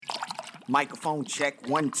Microphone check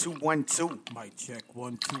 1 2 1 2. Mic check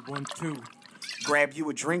 1 2 1 2. Grab you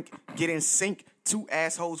a drink, get in sync. Two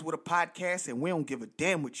assholes with a podcast, and we don't give a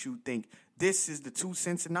damn what you think. This is the 2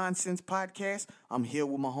 Cents of Nonsense podcast. I'm here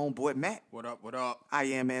with my homeboy Matt. What up? What up? I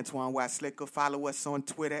am Antoine Y. Slicker. Follow us on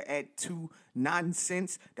Twitter at 2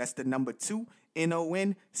 Nonsense. That's the number 2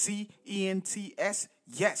 NONCENTS.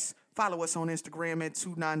 Yes. Follow us on Instagram at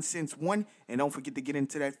 2 Nonsense 1. And don't forget to get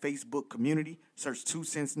into that Facebook community. Search 2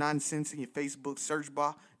 Cents Nonsense in your Facebook search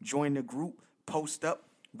bar. Join the group. Post up.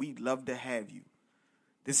 We'd love to have you.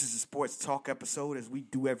 This is a sports talk episode as we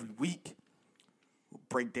do every week. We'll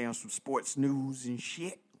break down some sports news and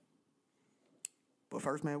shit. But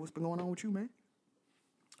first, man, what's been going on with you, man?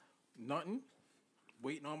 Nothing.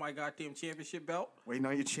 Waiting on my goddamn championship belt. Waiting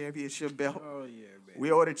on your championship belt. Oh, yeah, man.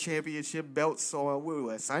 We ordered championship belts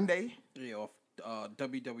on Sunday. Yeah, off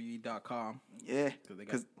WWE.com. Yeah.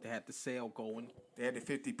 Because they had the sale going. They had the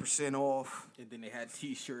 50% off. And then they had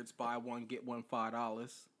T-shirts, buy one, get one,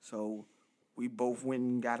 $5. So we both went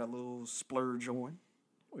and got a little splurge on.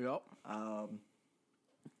 Yep.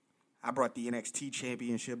 I brought the NXT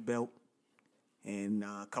championship belt and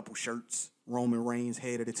a couple shirts. Roman Reigns,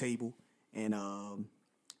 head of the table. And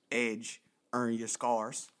Edge, Earn Your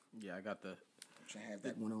Scars. Yeah, I got the Which I have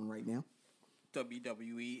that one on right now.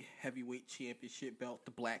 WWE Heavyweight Championship belt,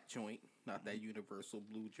 the black joint, not that universal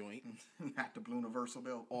blue joint. Not the blue universal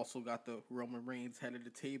belt. Also got the Roman Reigns head of the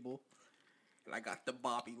table. And I got the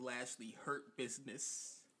Bobby Lashley Hurt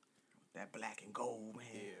Business. That black and gold, man.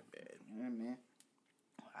 Yeah, man. Yeah, man.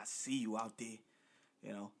 I see you out there,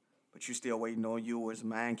 you know. But you're still waiting on yours.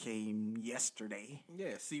 Mine came yesterday.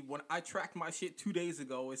 Yeah, see, when I tracked my shit 2 days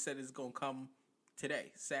ago, it said it's going to come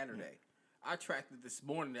today, Saturday. Yeah. I tracked it this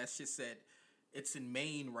morning. That shit said it's in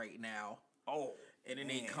Maine right now. Oh, and it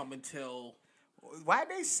ain't coming till... Why'd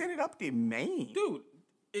they send it up to Maine? Dude,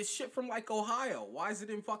 it's shit from, like, Ohio. Why is it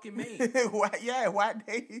in fucking Maine? why'd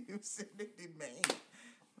they send it to Maine?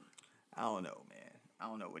 I don't know, man. I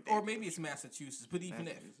don't know what they... Or maybe it's Massachusetts, but even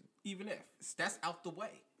if, that's out the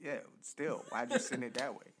way. Yeah, still, why'd you send it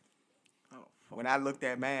that way? When I looked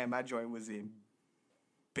at my joint was in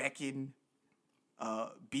Beacon,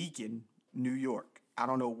 New York. I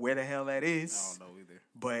don't know where the hell that is. I don't know either.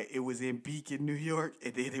 But it was in Beacon, New York,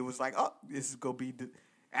 and then it was like, oh, this is gonna be.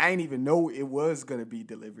 I didn't even know it was gonna be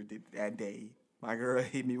delivered that day. My girl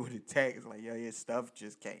hit me with a text like, "Yo, your stuff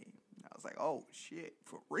just came." And I was like, "Oh shit,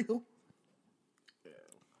 for real?" Yeah.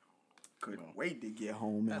 Couldn't wait to get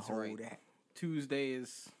home and hold that. Tuesday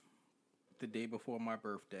is the day before my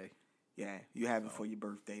birthday. Yeah, you have it for your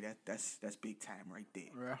birthday. That's big time right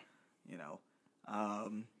there. Yeah. You know.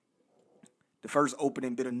 The first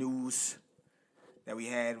opening bit of news that we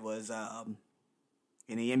had was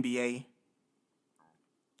in the NBA.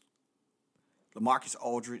 LaMarcus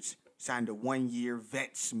Aldridge signed a 1-year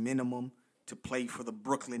vets minimum to play for the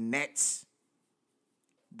Brooklyn Nets.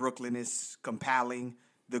 Brooklyn is compiling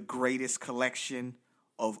the greatest collection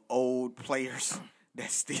of old players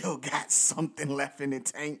that still got something left in the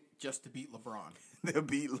tank. Just to beat LeBron. To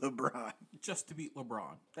beat LeBron. Just to beat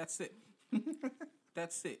LeBron. That's it.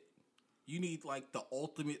 That's it. You need, like, the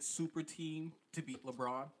ultimate super team to beat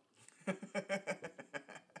LeBron.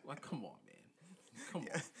 Like, come on, man. Come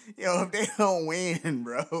on. Yo, if they don't win,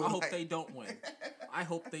 bro. I hope they don't win. I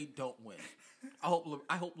hope they don't win. I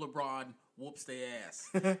hope LeBron whoops their ass.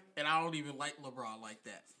 And I don't even like LeBron like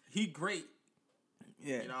that. He great.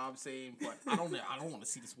 Yeah. You know what I'm saying? But I don't want to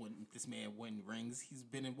see this man win rings. He's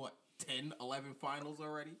been in, 10, 11 finals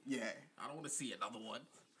already? Yeah. I don't want to see another one.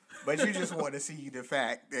 But you just want to see the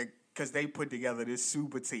fact that because they put together this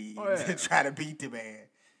super team to try to beat the man.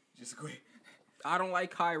 Just quick. I don't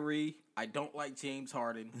like Kyrie. I don't like James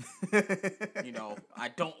Harden. I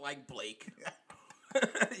don't like Blake.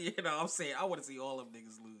 You know what I'm saying? I want to see all them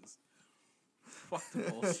niggas lose. Fuck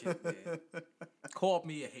the bullshit, man. Call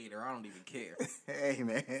me a hater. I don't even care. Hey,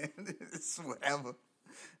 man. It's whatever.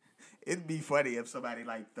 It'd be funny if somebody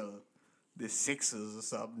like the Sixers or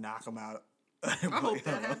something knock them out. I hope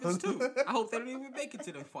that happens too. I hope they don't even make it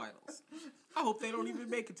to the finals.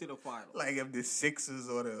 Like if the Sixers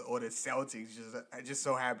or the Celtics just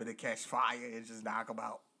so happen to catch fire and just knock them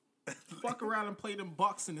out. Fuck around and play them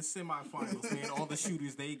Bucks in the semifinals, man. All the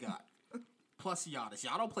shooters they got. Plus Giannis.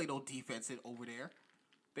 Y'all don't play no defense over there.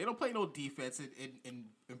 They don't play no defense in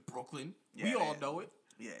Brooklyn. Yeah, we all know it.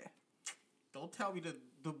 Yeah. Don't tell me the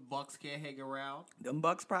Bucks can't hang around. Them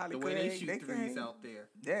Bucks probably the way could they shoot threes out there.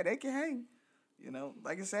 Yeah, they can hang.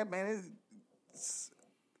 Like I said, man,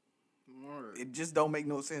 it just don't make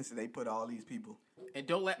no sense that they put all these people. And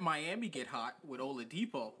don't let Miami get hot with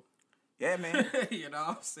Oladipo. Yeah, man. You know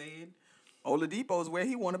what I'm saying? Oladipo's where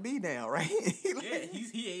he want to be now, right? Yeah,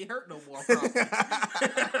 he ain't hurt no more. Probably.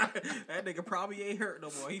 That nigga probably ain't hurt no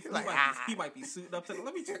more. He might be suiting up.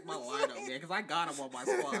 Let me check my lineup, man, because I got him on my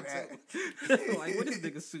squad too. Like, what this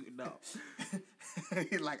nigga suiting up?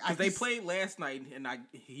 Like, because they played last night and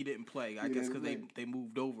he didn't play. I guess because they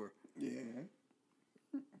moved over. Yeah.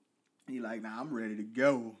 He like, nah, I'm ready to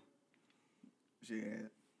go. Yeah.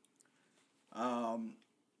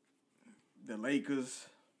 The Lakers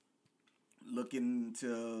looking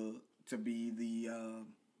to be the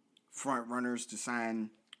front runners to sign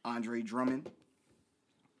Andre Drummond.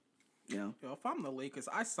 You know, if I'm the Lakers,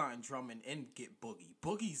 I sign Drummond and get Boogie.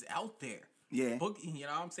 Boogie's out there. Yeah. Boogie, you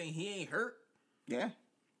know what I'm saying? He ain't hurt. Yeah.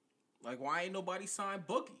 Like, why ain't nobody signed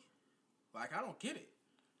Boogie? Like, I don't get it.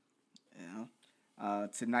 Yeah.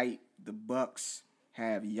 Tonight, the Bucks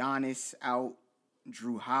have Giannis out,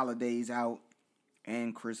 Drew Holiday's out,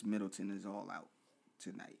 and Chris Middleton is all out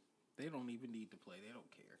tonight. They don't even need to play. They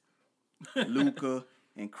don't care. Luka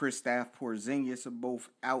and Kristaps Porzingis are both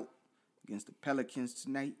out against the Pelicans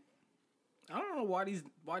tonight. I don't know why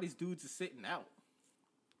these dudes are sitting out.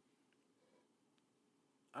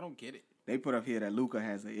 I don't get it. They put up here that Luka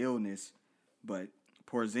has an illness, but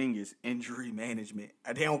Porzingis injury management.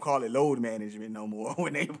 They don't call it load management no more.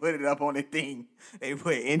 When they put it up on the thing, they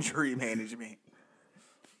put injury management.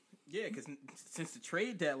 Yeah, because since the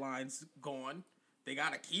trade deadline's gone, they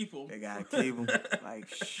gotta keep him. They gotta keep him.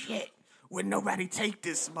 Like, shit. Would nobody take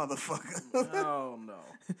this motherfucker? Oh, no.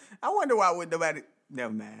 I wonder why would nobody...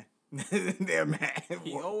 Never mind. Never mind.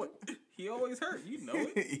 He always hurt. You know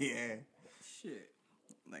it. Yeah. Shit.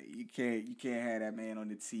 Like, you can't have that man on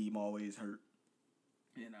the team always hurt.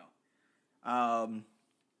 You know.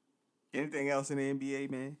 Anything else in the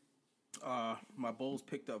NBA, man? My Bulls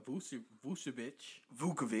picked up Vucevic.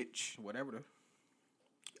 Whatever the...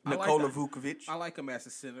 Nikola Vucevic. I like him as a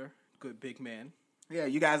center. Good big man. Yeah,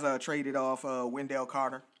 you guys traded off Wendell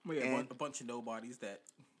Carter. Yeah, and a bunch of nobodies that...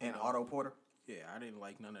 And Otto Porter. Yeah, I didn't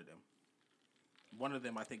like none of them. One of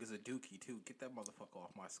them, I think, is a dookie, too. Get that motherfucker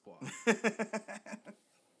off my squad.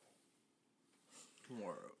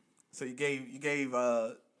 So you gave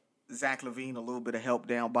Zach LaVine a little bit of help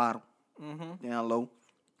down bottom, down low.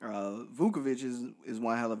 Vucevic is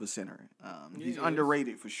one hell of a center. He's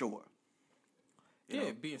underrated for sure. You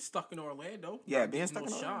know? Being stuck in Orlando. Yeah, being stuck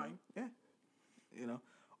in Orlando. Shine. Yeah, you know,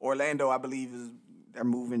 Orlando, I believe they're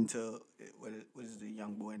moving to what is the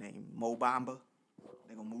young boy named Mo Bamba.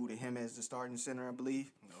 They're gonna move to him as the starting center, I believe.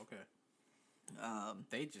 Okay.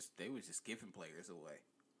 They was just giving players away.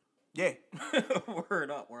 Yeah.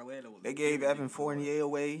 Word up, Orlando. They gave Evan Fournier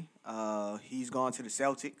away. He's gone to the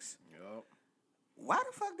Celtics. Yep. Why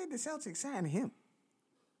the fuck did the Celtics sign him?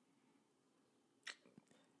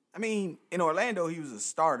 I mean, in Orlando, he was a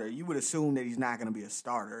starter. You would assume that he's not going to be a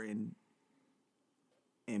starter in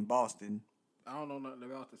Boston. I don't know nothing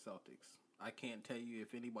about the Celtics. I can't tell you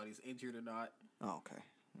if anybody's injured or not. Oh, okay.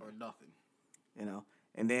 Or nothing. You know,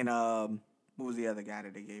 and then what was the other guy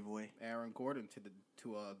that they gave away? Aaron Gordon to the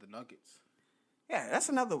Nuggets. Yeah, that's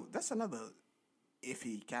another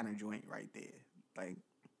iffy kind of joint right there. Like,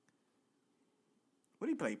 what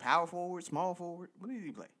did he play? Power forward, small forward? What did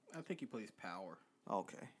he play? I think he plays power.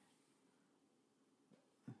 Okay.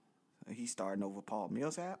 He's starting over Paul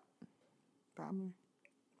Millsap, probably.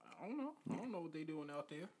 I don't know. I don't know what they're doing out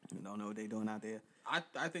there. You don't know what they're doing out there? I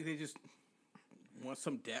think they just want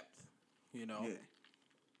some depth, you know. Yeah.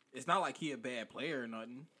 It's not like he a bad player or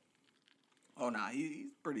nothing. Oh, nah, he's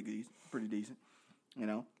pretty good. He's pretty decent, you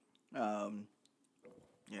know. But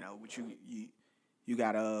you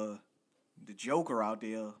got the Joker out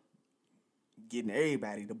there getting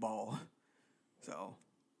everybody the ball. So,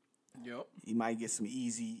 yep, he might get some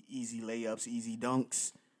easy layups, easy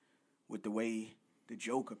dunks with the way the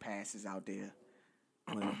Joker passes out there.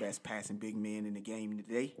 One of the best passing big men in the game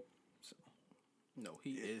today. So, no,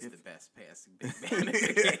 he is the best passing big man in the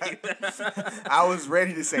game. I was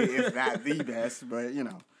ready to say if not the best, but you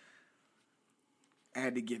know, I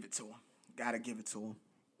had to give it to him. Got to give it to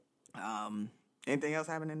him. Anything else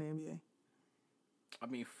happening in the NBA? I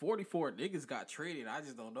mean, 44 niggas got traded. I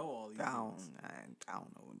just don't know all these. I don't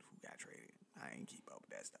know who got traded. I ain't keep up with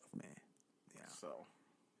that stuff, man. Yeah. So,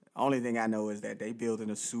 only thing I know is that they building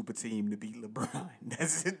a super team to beat LeBron.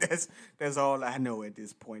 That's all I know at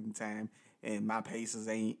this point in time. And my Pacers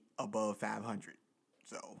ain't above 500.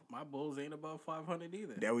 So my Bulls ain't above 500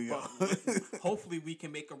 either. There we go. Hopefully we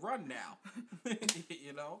can make a run now.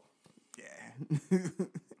 You know? Yeah.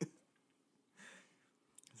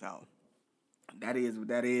 So that is what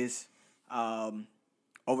that is.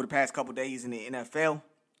 Over the past couple days in the NFL, a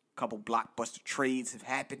couple blockbuster trades have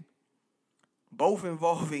happened. both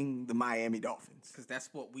involving the Miami Dolphins. Because that's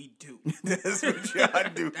what we do. That's what y'all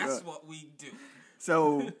do. That's what we do.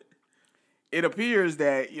 So it appears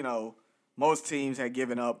that, most teams had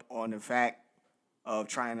given up on the fact of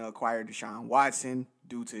trying to acquire Deshaun Watson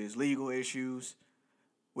due to his legal issues.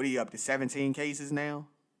 What are you up to, 17 cases now?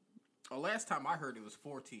 Well, last time I heard it was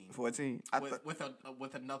 14. 14? With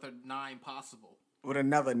another 9 possible. With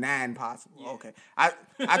another 9 possible. Yeah. Okay. I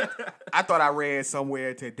thought I read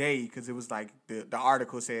somewhere today because it was like the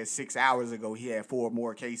article said 6 hours ago he had 4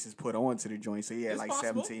 more cases put onto the joint. So he had It's like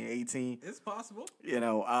possible. 17, 18. It's possible.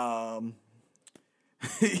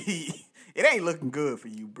 It ain't looking good for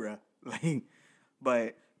you, bruh.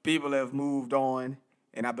 But people have moved on,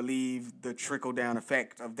 and I believe the trickle-down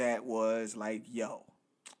effect of that was like, yo,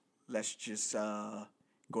 let's just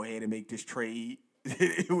go ahead and make this trade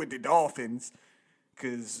with the Dolphins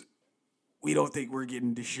because we don't think we're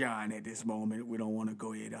getting Deshaun at this moment. We don't want to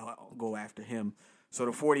go ahead and go after him. So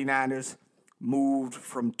the 49ers moved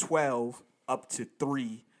from 12 up to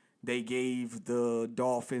 3. They gave the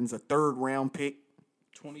Dolphins a 3rd-round pick.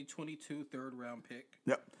 2022 3rd-round pick.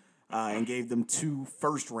 Yep. And gave them 2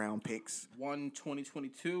 first-round picks. 1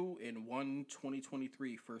 2022 and 1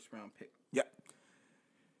 2023 first-round pick. Yep.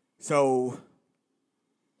 So,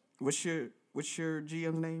 what's your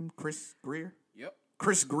GM's name? Chris Greer? Yep.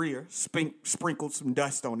 Chris Greer sprinkled some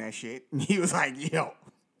dust on that shit. And he was like, yo,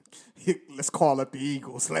 let's call up the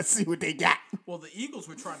Eagles. Let's see what they got. Well, the Eagles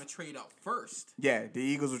were trying to trade up first. Yeah, the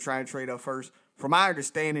Eagles were trying to trade up first. From my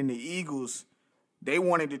understanding, the Eagles, they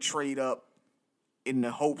wanted to trade up in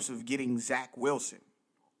the hopes of getting Zach Wilson.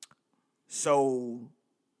 So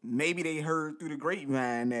maybe they heard through the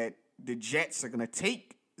grapevine that the Jets are going to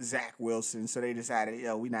take Zach Wilson, so they decided,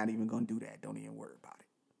 yo, we're not even going to do that. Don't even worry about it.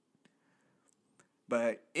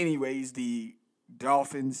 But anyways, the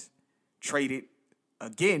Dolphins traded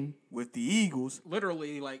again with the Eagles.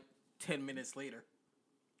 Literally like 10 minutes later.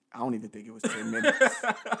 I don't even think it was 10 minutes.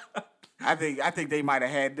 I think they might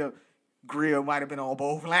have had the Greer might have been on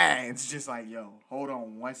both lines, just like, yo, hold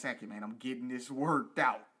on 1 second, man. I'm getting this worked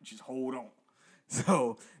out. Just hold on.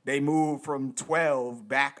 So they moved from 12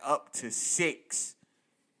 back up to 6.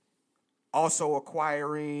 Also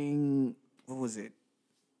acquiring, what was it?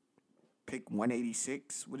 Pick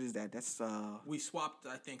 186. What is that? That's We swapped,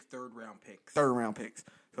 I think, 3rd-round picks. 3rd-round picks.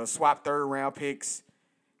 So swap 3rd-round picks,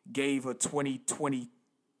 gave a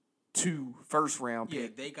 2022 first-round pick. Yeah,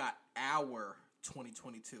 they got our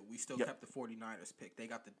 2022. We still kept the 49ers pick. They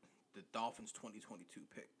got the Dolphins 2022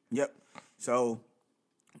 pick. Yep. So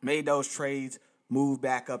made those trades, moved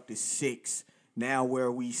back up to 6. Now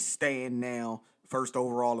where we stand now, first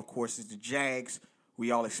overall, of course, is the Jags.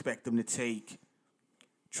 We all expect them to take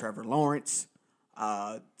Trevor Lawrence.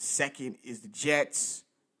 Second is the Jets.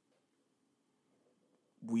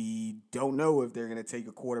 We don't know if they're going to take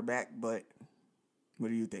a quarterback, but what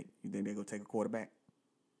do you think? You think they're going to take a quarterback?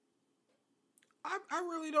 I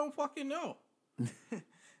really don't fucking know.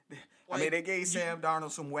 I mean, they gave Sam Darnold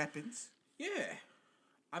some weapons. Yeah.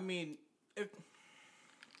 I mean, if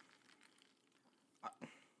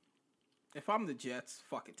I'm the Jets,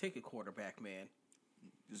 fuck it, take a quarterback, man.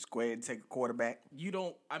 Just go ahead and take a quarterback. We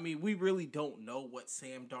really don't know what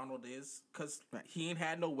Sam Darnold is because he ain't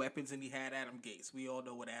had no weapons and he had Adam Gase. We all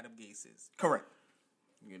know what Adam Gase is. Correct.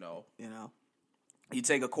 You know. You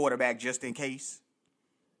take a quarterback just in case.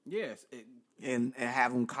 Yes. And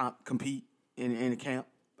have him compete in the camp.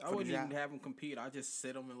 I wouldn't even have him compete. I just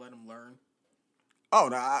sit him and let him learn. Oh,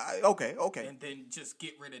 no. Okay. And then just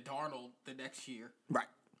get rid of Darnold the next year. Right.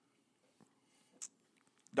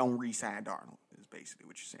 Don't re-sign Darnold is basically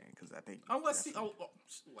what you're saying because I think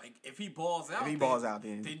if he balls out.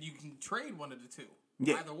 Then you can trade one of the two.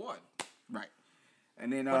 Yeah. Either one. Right.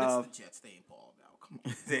 And then but it's the Jets. They ain't balled out. Come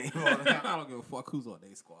on. They ain't balled out. I don't give a fuck who's on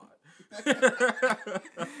their squad.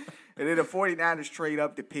 And then the 49ers trade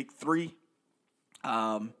up to pick 3.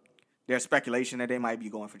 There's speculation that they might be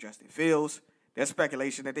going for Justin Fields. There's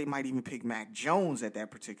speculation that they might even pick Mac Jones at that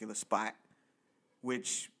particular spot,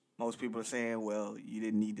 which most people are saying, well, you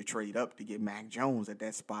didn't need to trade up to get Mac Jones at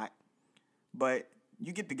that spot. But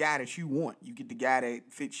you get the guy that you want. You get the guy that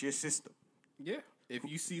fits your system. Yeah. If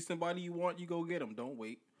you see somebody you want, you go get him. Don't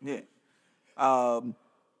wait. Yeah.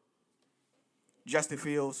 Justin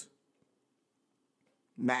Fields,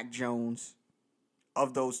 Mac Jones,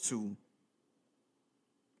 of those two,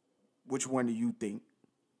 which one do you think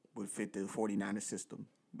would fit the 49ers system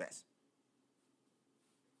best?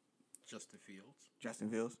 Justin Fields.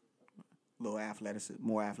 Justin Fields? A little athletic,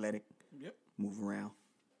 more athletic. Yep. Move around.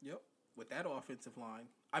 Yep. With that offensive line.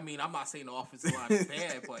 I mean, I'm not saying the offensive line is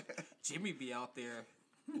bad, but Jimmy be out there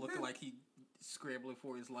looking like he scrambling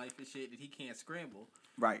for his life and shit, and he can't scramble.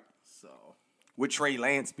 Right. So Would Trey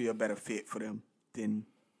Lance be a better fit for them than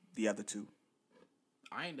the other two?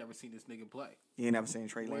 I ain't never seen this nigga play. You ain't never seen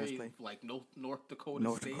Trey Where Lance he, play? like North Dakota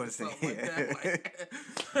North State Dakota or something State.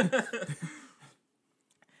 like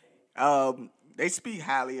that. They speak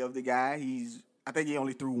highly of the guy. I think he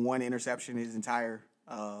only threw one interception his entire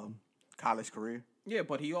college career. Yeah,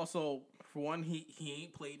 but he also, for one, he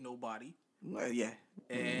ain't played nobody. Yeah.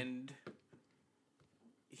 And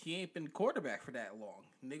he ain't been quarterback for that long.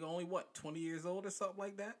 Nigga only, 20 years old or something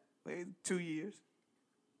like that? Played 2 years.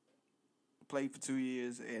 Played for 2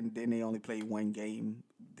 years, and then they only played one game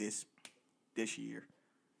this year.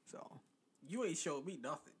 So You ain't showed me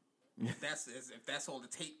nothing. If that's all the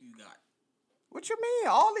tape you got. what you mean?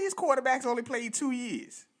 All these quarterbacks only played 2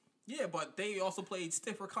 years. Yeah, but they also played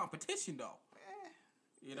stiffer competition, though.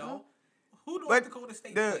 You know? Who North But Dakota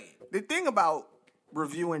State the played? the thing about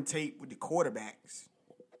reviewing tape with the quarterbacks,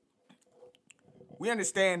 we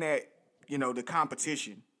understand that, the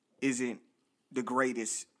competition isn't the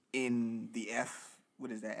greatest in the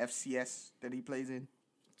FCS that he plays in.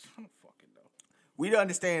 I don't fucking know. We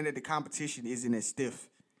understand that the competition isn't as stiff.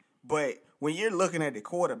 But when you're looking at the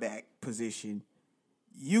quarterback position,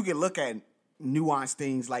 you can look at nuanced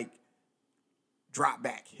things like drop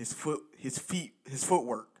back, his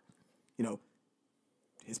footwork,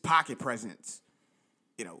 his pocket presence.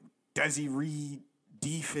 Does he read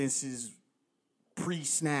defenses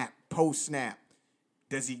pre-snap, post-snap?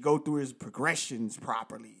 Does he go through his progressions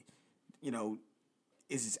properly?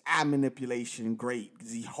 Is his eye manipulation great?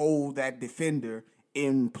 Does he hold that defender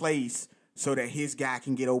in place so that his guy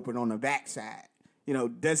can get open on the backside?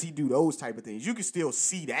 Does he do those type of things? You can still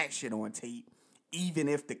see that shit on tape, even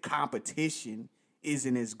if the competition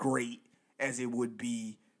isn't as great as it would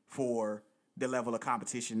be for the level of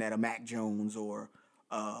competition that a Mac Jones or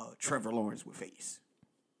Trevor Lawrence would face.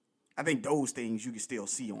 I think those things you can still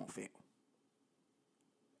see on film.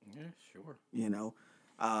 Yeah, sure.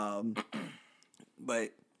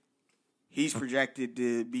 But he's projected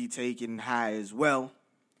to be taken high as well.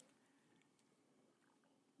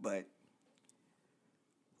 But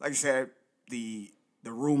like I said, the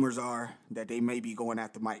rumors are that they may be going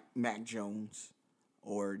after Mac Jones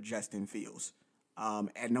or Justin Fields.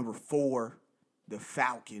 At number 4, the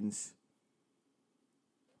Falcons.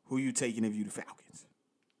 Who you taking if you the Falcons?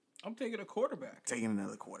 I'm taking a quarterback. Taking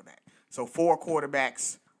another quarterback. So 4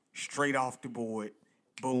 quarterbacks straight off the board.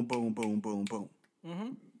 Boom, boom, boom, boom, boom. Mm-hmm.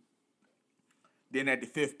 Then at the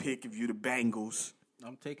 5th pick, if you the Bengals,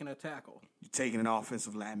 I'm taking a tackle. you're taking an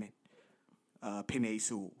offensive lineman. Penei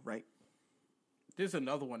Sewell, right? There's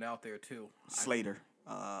another one out there, too. Slater.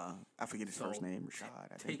 I forget his first name,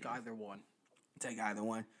 Rashad. Take either one. Take either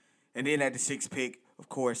one. And then at the 6th pick, of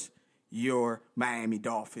course, your Miami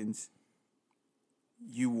Dolphins.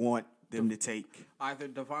 You want them to take either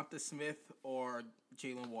Devonta Smith or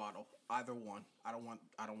Jalen Waddle. Either one. I don't want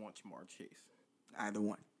Jamar Chase. either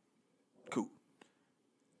one. Cool.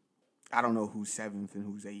 I don't know who's 7th and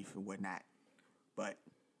who's 8th and whatnot, but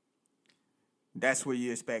that's where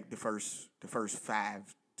you expect the first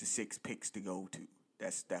 5 to 6 picks to go to.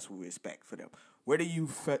 That's what we expect for them. Where do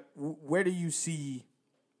you see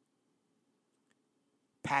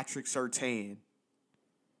Patrick Surtain,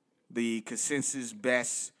 the consensus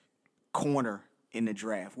best corner in the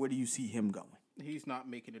draft? Where do you see him going? He's not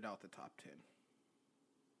making it out the top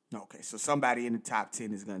 10. Okay, so somebody in the top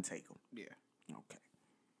 10 is going to take him. Yeah. Okay.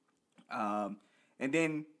 And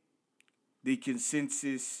then the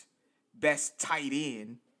consensus best tight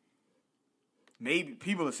end, maybe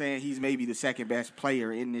people are saying he's maybe the second best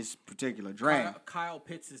player in this particular draft. Kyle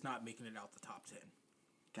Pitts is not making it out the top 10.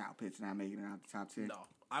 Kyle Pitts not making it out the top 10? No,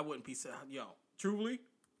 I wouldn't be truly,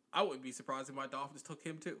 I wouldn't be surprised if my Dolphins took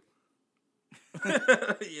him too.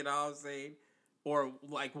 You know what I'm saying? Or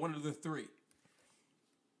like one of the 3.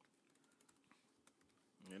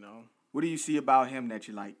 You know? What do you see about him that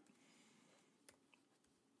you like?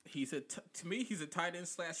 To me, he's a tight end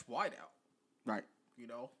 / wideout. Right. You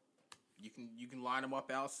know, you can line him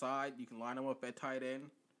up outside. You can line him up at tight end.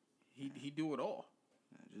 He do it all.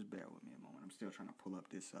 Just bear with me a moment. I'm still trying to pull up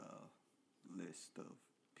this list of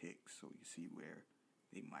picks so you see where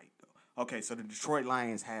they might go. Okay, so the Detroit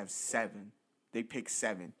Lions have 7. They pick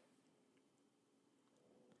 7.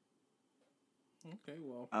 Okay,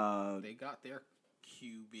 well, they got their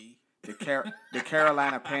QB. The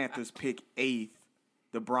Carolina Panthers pick 8th.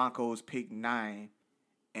 The Broncos pick 9,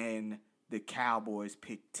 and the Cowboys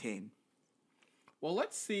pick 10. Well,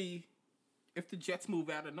 let's see if the Jets move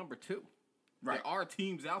out of number 2. Right. There are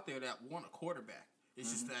teams out there that want a quarterback.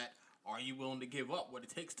 It's just that, are you willing to give up what it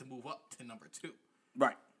takes to move up to number 2?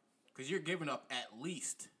 Right. Because you're giving up at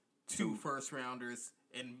least two first-rounders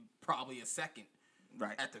and probably a second.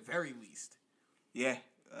 Right. At the very least. Yeah.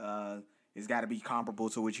 It's got to be comparable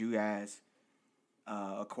to what you guys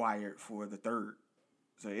acquired for the third.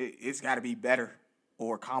 So it's got to be better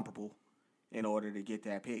or comparable in order to get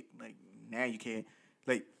that pick. Like, now you can't.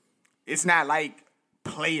 Like, it's not like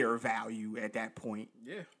player value at that point.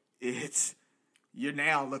 Yeah. You're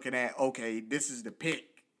now looking at, okay, this is the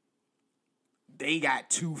pick. They got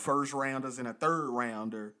 2 first-rounders and a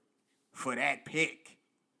third-rounder for that pick.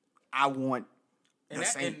 I want the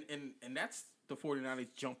same. And that's the 49ers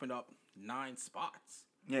jumping up 9 spots.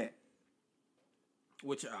 Yeah.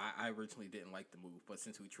 Which I originally didn't like the move, but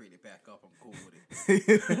since we traded back up, I'm cool with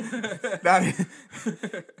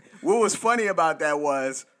it. What was funny about that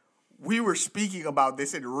was we were speaking about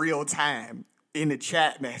this in real time in the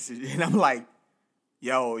chat message, and I'm like,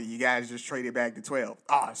 yo, you guys just traded back to 12.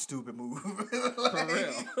 Stupid move. For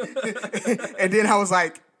real. And then I was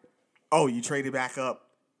like, oh, you traded back up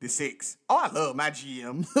to 6. Oh, I love my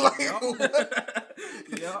GM.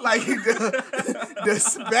 Like the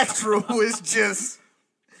spectrum was just,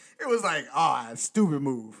 it was like, stupid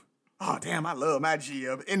move. Oh, damn, I love my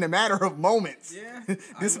GM. In the matter of moments. Yeah.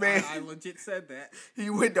 This man. I legit said that. He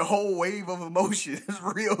went the whole wave of emotions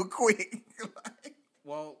real quick.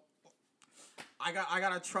 Well, I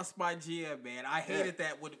gotta trust my GM, man. I hated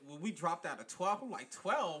that when we dropped out of 12. I'm like,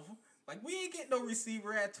 12? Like, we ain't getting no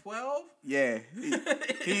receiver at 12? Yeah.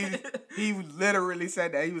 He literally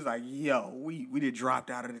said that. He was like, yo, we done dropped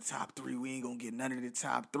out of the top 3. We ain't gonna get none of the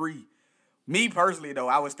top 3. Me personally, though,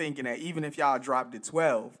 I was thinking that even if y'all dropped to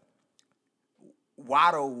 12,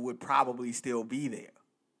 Waddle would probably still be there.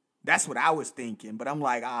 That's what I was thinking. But I'm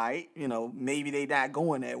like, all right, maybe they not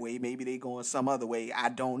going that way. Maybe they going some other way. I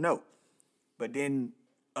don't know. But then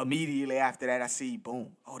immediately after that, I see,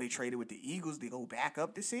 boom. Oh, they traded with the Eagles. They go back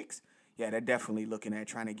up to 6. Yeah, they're definitely looking at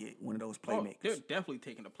trying to get one of those playmakers. They're definitely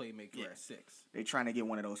taking a playmaker at 6. They're trying to get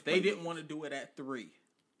one of those playmakers. They didn't want to do it at 3.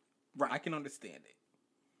 Right. I can understand it.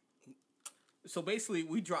 So basically,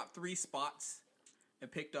 we dropped 3 spots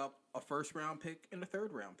and picked up a first-round pick and a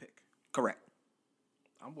third-round pick. Correct.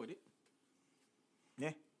 I'm with it.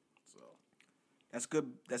 Yeah. So that's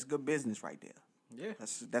good. That's good business right there. Yeah.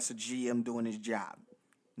 That's a GM doing his job,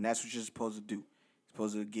 and that's what you're supposed to do. You're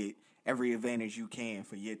supposed to get every advantage you can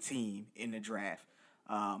for your team in the draft.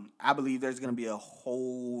 I believe there's going to be a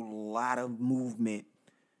whole lot of movement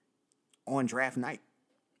on draft night.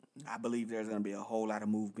 I believe there's going to be a whole lot of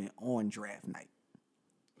movement on draft night.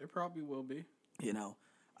 There probably will be.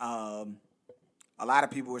 A lot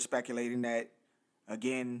of people were speculating that,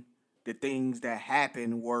 again, the things that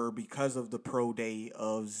happened were because of the pro day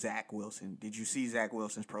of Zach Wilson. Did you see Zach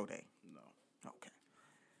Wilson's pro day? No. Okay.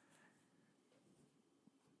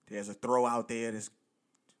 There's a throw out there that's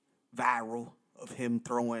viral of him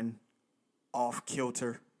throwing off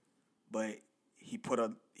kilter, but he put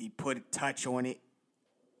a touch on it.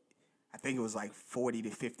 I think it was like 40 to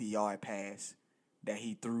 50 yard pass that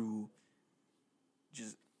he threw.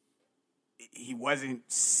 Just, he wasn't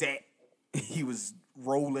set. He was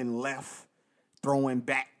rolling left, throwing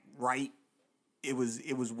back right. It was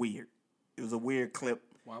weird. It was a weird clip.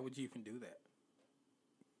 Why would you even do that?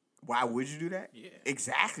 Why would you do that? Yeah.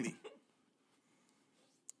 Exactly.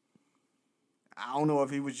 I don't know if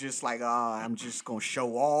he was just like, I'm just going to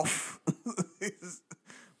show off.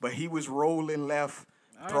 But he was rolling left,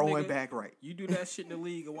 throwing back right. You do that shit in the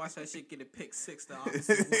league and watch that shit get a pick 6 the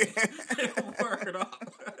opposite way. Word up.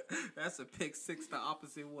 That's a pick 6 the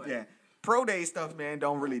opposite way. Yeah. Pro day stuff, man,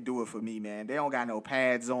 don't really do it for me, man. They don't got no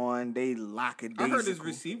pads on. They lock it. I heard his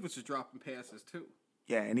receivers was dropping passes too.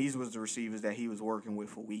 Yeah, and these was the receivers that he was working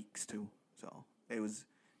with for weeks too. So it was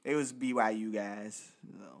BYU guys.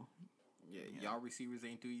 So, yeah, y'all receivers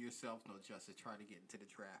ain't do yourself no justice trying to get into the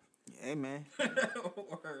draft. Hey, man.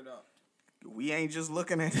 Word up. We ain't just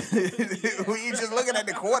looking at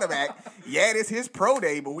the quarterback. Yeah, it's his pro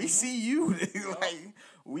day, but we see you.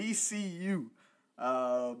 We see you.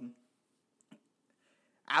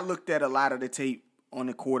 I looked at a lot of the tape on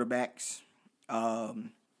the quarterbacks.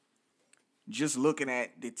 Just looking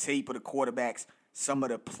at the tape of the quarterbacks, some of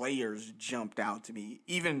the players jumped out to me.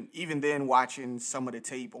 Even then, watching some of the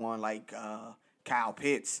tape on like Kyle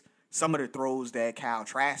Pitts, some of the throws that Kyle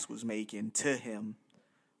Trask was making to him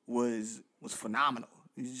was phenomenal.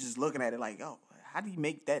 He's just looking at it like, oh, how did he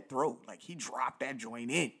make that throw? Like, he dropped that joint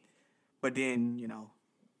in. But then,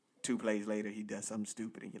 2 plays later, he does something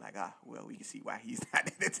stupid, and you're like, well, we can see why he's not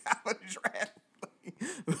at the top of the draft.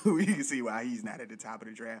 We can see why he's not at the top of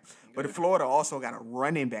the draft. Okay. But Florida also got a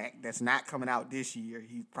running back that's not coming out this year.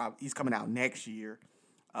 He's coming out next year.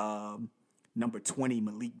 Number 20,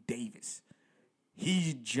 Malik Davis.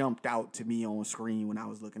 He jumped out to me on screen when I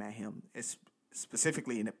was looking at him,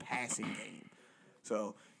 specifically in the passing game.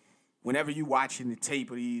 So whenever you watching the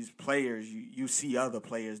tape of these players, you see other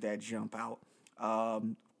players that jump out.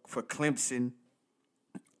 For Clemson,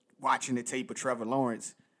 watching the tape of Trevor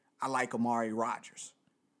Lawrence, I like Amari Rodgers.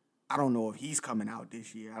 I don't know if he's coming out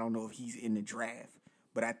this year. I don't know if he's in the draft,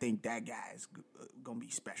 but I think that guy is going to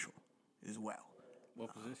be special as well.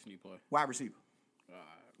 What position do you play? Wide receiver.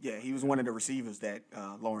 Yeah, he was one of the receivers that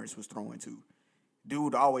Lawrence was throwing to.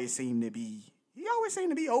 Dude always seemed to be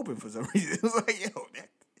open for some reason. It was like, yo,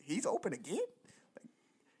 he's open again? Like,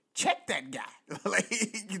 check that guy. Like,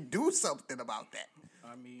 you do something about that.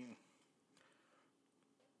 I mean,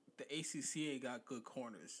 the ACCA got good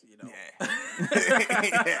corners, you know.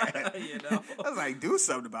 Yeah. You know? I was like, do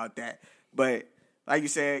something about that. But like you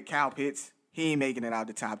said, Kyle Pitts, he ain't making it out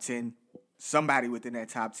the top 10. Somebody within that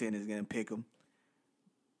top 10 is going to pick him.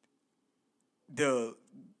 The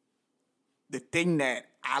thing that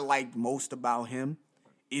I liked most about him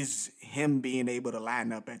is him being able to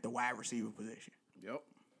line up at the wide receiver position. Yep.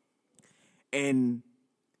 And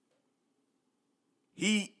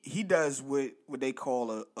he does what they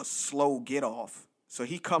call a slow get off. So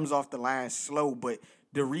he comes off the line slow, but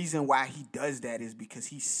the reason why he does that is because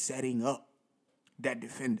he's setting up that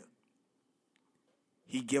defender.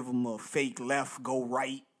 He give him a fake left, go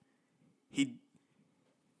right.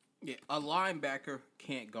 Yeah, a linebacker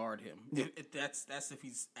can't guard him. Yeah. That's if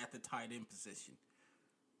he's at the tight end position.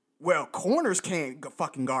 Well, corners can't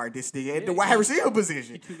fucking guard this nigga at the wide receiver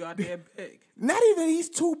position. He's too goddamn big. Not even he's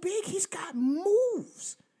too big. He's got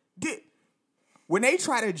moves. When they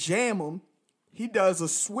try to jam him, he does a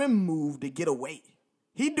swim move to get away.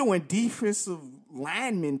 He doing defensive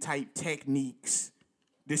lineman type techniques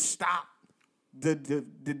to stop the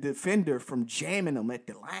defender from jamming him at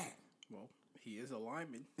the line. Well, he is a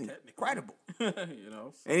lineman, technically. Incredible. You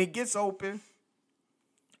know. And he gets open.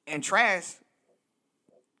 And Trask,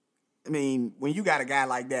 I mean, when you got a guy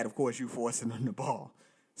like that, of course you forcing him the ball.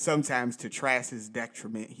 Sometimes to Trask's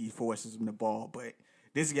detriment, he forces him the ball. But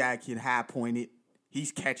this guy can high point it.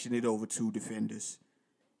 He's catching it over two defenders.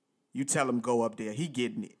 You tell him go up there. He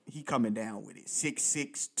getting it. He coming down with it.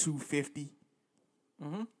 6'6", 250.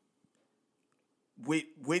 Mm-hmm.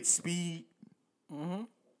 With speed. Mm-hmm.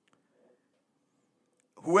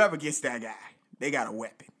 Whoever gets that guy, they got a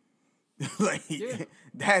weapon.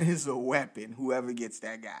 That is a weapon, whoever gets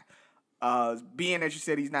that guy. Being that you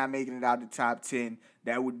said he's not making it out the top 10,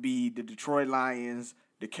 that would be the Detroit Lions,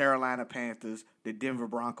 the Carolina Panthers, the Denver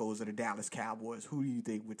Broncos, or the Dallas Cowboys. Who do you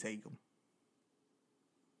think would take him?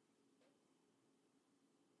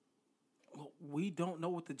 Well, we don't know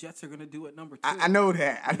what the Jets are going to do at number 2. I know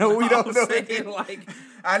that. I know we don't know. Like,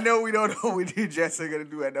 I know we don't know what the Jets are going to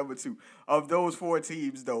do at number 2. Of those 4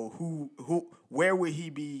 teams, though, where would he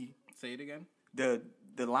be? Say it again. The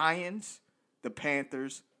Lions, the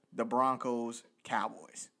Panthers, the Broncos,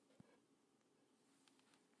 Cowboys.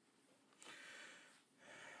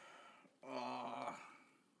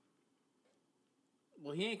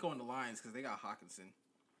 Well, he ain't going to Lions because they got Hawkinson.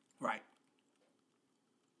 Right.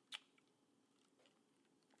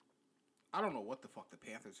 I don't know what the fuck the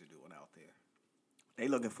Panthers are doing out there. They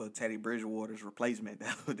looking for Teddy Bridgewater's replacement.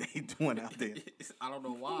 That's what they doing out there. I don't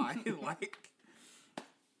know why. Like,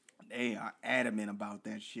 they are adamant about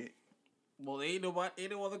that shit. Well, ain't no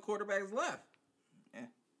other quarterbacks left. Yeah.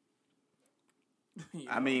 You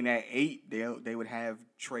know? I mean, at 8, they would have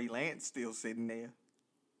Trey Lance still sitting there.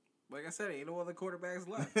 Like I said, ain't no other quarterbacks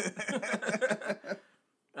left.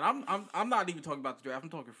 And I'm not even talking about the draft. I'm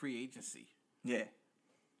talking free agency. Yeah.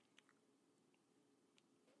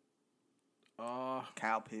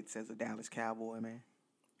 Kyle Pitts as a Dallas Cowboy, man.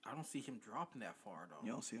 I don't see him dropping that far, though.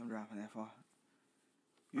 You don't see him dropping that far?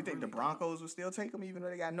 You think the Broncos will still take him even though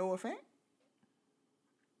they got Noah Fant?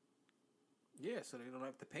 Yeah, so they don't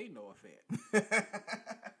have to pay Noah Fant.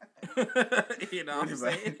 You know what I'm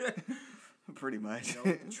saying? Pretty much. You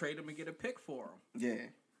know, trade him and get a pick for him. Yeah.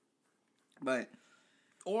 But...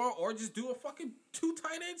 Or just do a fucking 2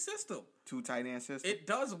 tight end system. 2 tight end system? It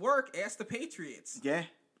does work. Ask the Patriots. Yeah.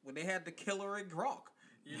 When they had the killer and Gronk.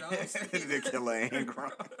 You know what I'm saying? The killer and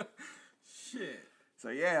Gronk. Shit. So,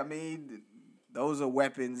 yeah, I mean, those are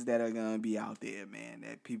weapons that are going to be out there, man,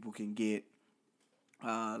 that people can get.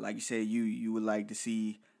 Like you said, you would like to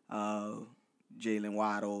see Jalen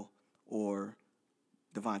Waddle or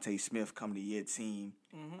Devontae Smith come to your team.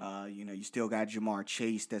 Mm-hmm. You still got Jamar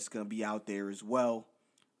Chase that's going to be out there as well.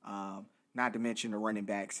 Not to mention the running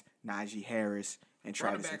backs, Najee Harris and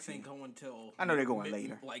Travis. Running backs ain't going till I know they're going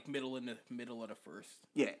later, like middle of the first.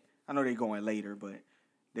 Yeah, I know they're going later, but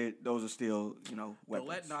those are still, But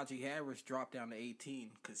weapons. let Najee Harris drop down to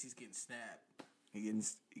 18 because he's getting snapped. He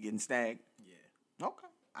getting snagged. Yeah. Okay.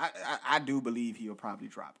 I do believe he'll probably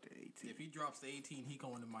drop to 18. If he drops to 18, he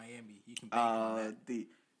going to Miami. He can bank on that.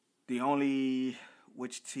 The only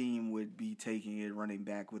which team would be taking it running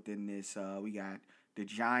back within this? We got the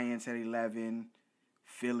Giants at 11,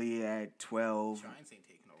 Philly at 12. Giants ain't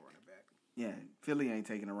taking no running back. Yeah, Philly ain't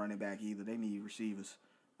taking a running back either. They need receivers.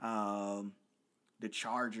 The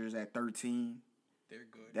Chargers at 13. They're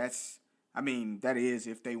good. That is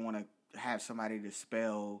if they want to have somebody to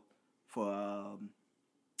spell for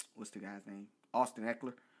what's the guy's name? Austin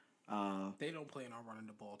Eckler. They don't plan on running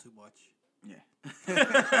the ball too much. Yeah.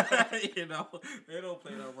 They don't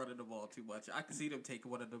plan on running the ball too much. I can see them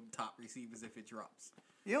taking one of them top receivers if it drops.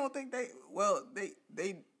 You don't think they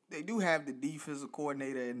do have the defensive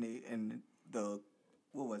coordinator and the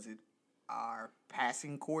what was it? Our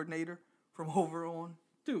passing coordinator from over on.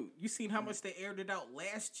 Dude, you seen how much they aired it out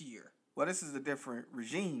last year? Well, this is a different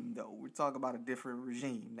regime though. We're talking about a different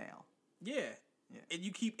regime now. Yeah. And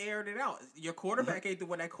you keep airing it out. Your quarterback ain't the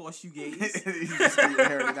one that cost you games. You just keep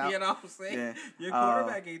airing it out. You know what I'm saying? Yeah. Your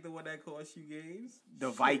quarterback ain't the one that cost you games. The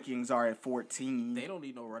Vikings are at 14. They don't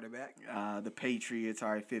need no running back. The Patriots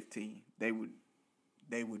are at 15. They would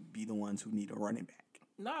be the ones who need a running back.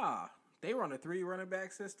 Nah, they run a 3 running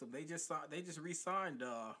back system. They just re-signed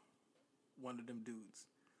one of them dudes.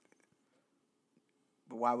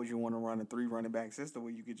 But why would you want to run a 3 running back system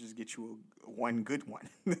when you could just get you one good one?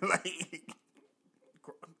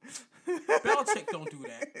 Belichick don't do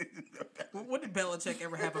that. When did Belichick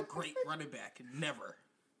ever have a great running back? Never.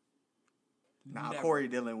 Nah, Corey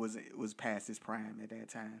Dillon was past his prime at that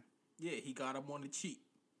time. Yeah, he got him on the cheap.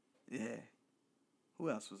 Yeah. Who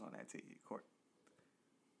else was on that team?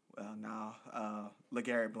 Well,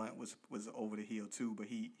 LeGarrette Blount was over the hill too, but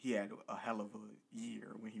he had a hell of a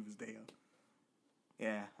year when he was there.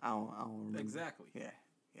 Yeah, I don't remember. Exactly. Yeah,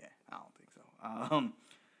 I don't think so.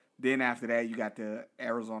 Then after that, you got the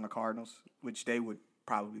Arizona Cardinals, which they would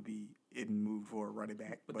probably be in mood for a running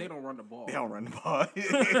back. But they don't run the ball. They don't run the ball.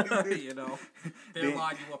 They'll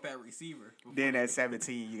line you up at receiver. Then at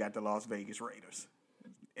 17, you got the Las Vegas Raiders.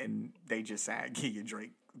 And they just signed Kenyon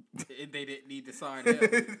Drake. They didn't need to sign him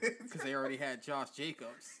because they already had Josh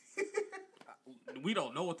Jacobs. We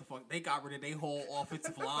don't know what the fuck. They got rid of their whole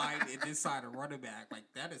offensive line and then signed a running back. Like,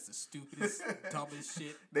 that is the stupidest, dumbest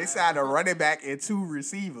shit. They signed a running back and 2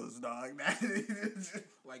 receivers, dog.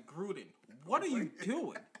 Like, Gruden, what are you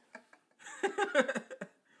doing?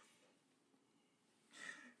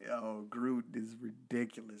 Yo, Gruden is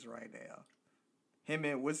ridiculous right now. Him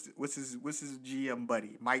and what's his GM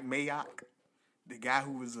buddy? Mike Mayock? The guy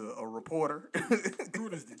who was a reporter.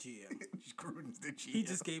 Gruden's the GM. Gruden's the GM. He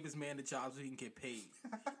just gave his man the job so he can get paid.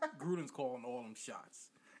 Gruden's calling all them shots.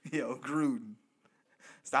 Yo, Gruden.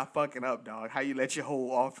 Stop fucking up, dog. How you let your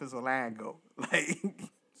whole offensive line go?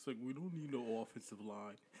 It's like, we don't need no offensive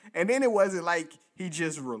line. And then it wasn't like he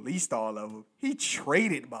just released all of them. He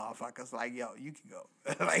traded motherfuckers. Like, yo, you can go.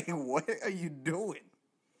 Like, what are you doing?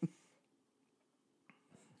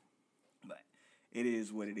 It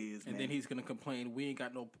is what it is, and man. then he's gonna complain we ain't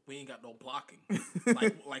got no blocking.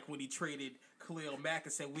 like when he traded Khalil Mack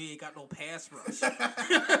and said we ain't got no pass rush.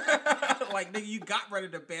 Like, nigga, you got rid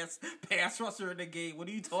of the best pass rusher in the game. What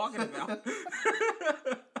are you talking about?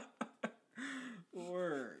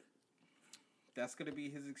 Word. That's gonna be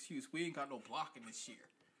his excuse. We ain't got no blocking this year.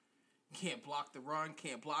 Can't block the run.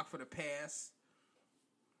 Can't block for the pass.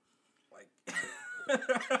 Like.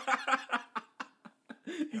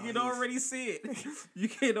 You can already see it. You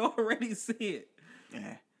can already see it.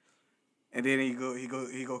 Yeah. And then he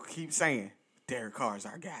go keep saying, Derek Carr's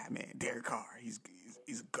our guy, man. Derek Carr, he's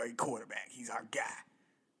a great quarterback. He's our guy.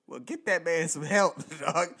 Well, get that man some help,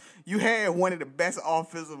 dog. You had one of the best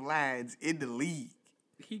offensive lines in the league.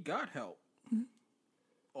 He got help.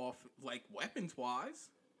 Off, like, weapons wise.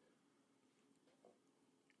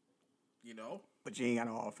 You know? But you ain't got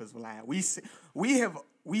no offensive line.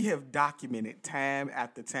 We have documented time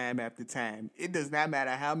after time after time. It does not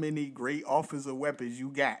matter how many great offensive weapons you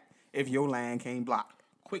got if your line can't block.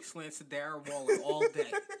 Quick slants to Darren Waller all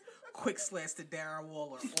day. Quick slants to Darren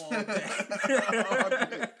Waller all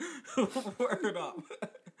day. Word up.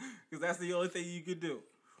 Because that's the only thing you can do.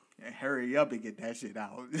 And hurry up and get that shit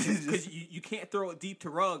out. Because you can't throw it deep to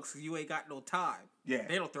Ruggs because you ain't got no time. Yeah.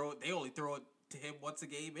 They don't throw it. They only throw it to him once a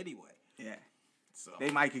game anyway. Yeah. So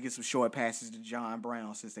they might could get some short passes to John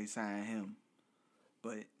Brown since they signed him.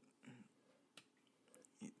 But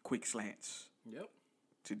quick slants. Yep.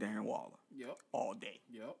 To Darren Waller. Yep. All day.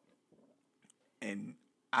 Yep. And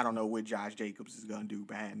I don't know what Josh Jacobs is gonna do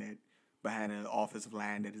behind behind an offensive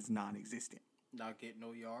line that is non-existent. Not getting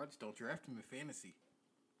no yards. Don't draft him in fantasy.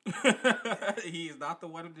 He is not the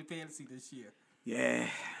one in the fantasy this year. Yeah.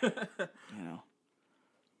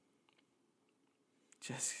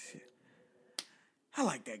 Just, I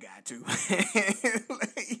like that guy too.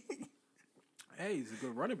 Hey, he's a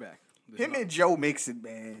good running back. Him and Joe Mixon,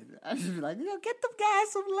 man. I should be like, get them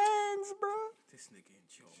guys some lands, bro. This nigga and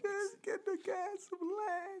Joe Just Mixon. get the guys some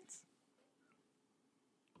lands.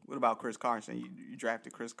 What about Chris Carson? You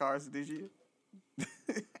drafted Chris Carson this year?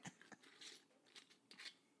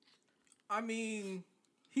 I mean,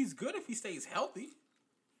 he's good if he stays healthy.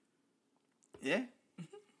 Yeah.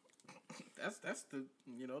 That's the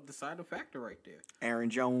deciding factor right there. Aaron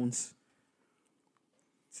Jones,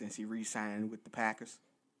 since he re-signed with the Packers.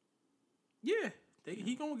 Yeah,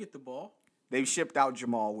 he gonna get the ball. They've shipped out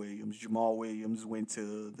Jamal Williams. Jamal Williams went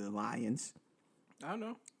to the Lions. I don't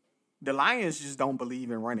know. The Lions just don't believe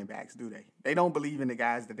in running backs, do they? They don't believe in the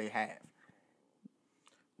guys that they have.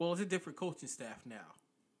 Well, it's a different coaching staff now.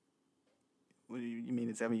 What do you mean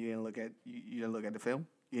to tell me you didn't look at the film?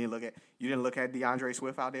 You didn't look at DeAndre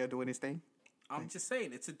Swift out there doing his thing? I'm just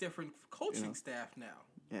saying it's a different coaching staff now.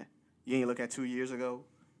 Yeah. You ain't look at 2 years ago?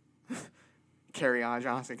 Kerryon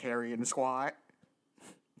Johnson carrying the squad.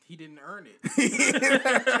 He didn't earn it.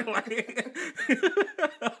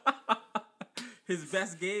 His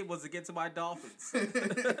best game was against my Dolphins.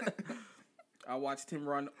 I watched him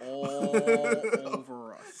run all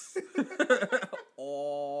over us.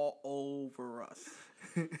 All over us.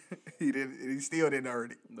 He still didn't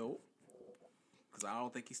earn it. Nope. Because I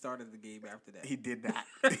don't think he started the game after that. He did not.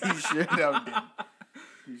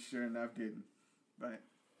 He sure enough didn't. But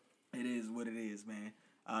it is what it is, man.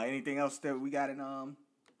 Anything else that we got in the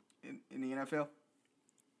NFL?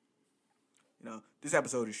 This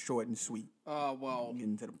episode is short and sweet. Well,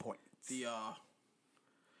 Getting to the point.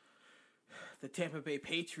 The Tampa Bay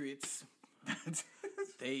Patriots,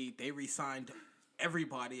 they re-signed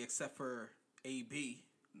everybody except for AB.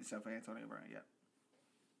 Except for Antonio Brown, yeah.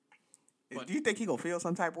 But, do you think he gonna feel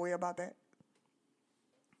some type of way about that?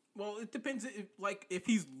 Well, it depends if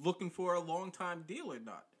he's looking for a long-time deal or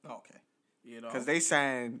not. Okay. Because they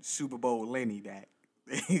signed Super Bowl Lenny that.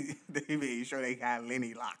 They made sure they got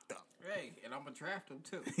Lenny locked up. Hey, and I'm going to draft him,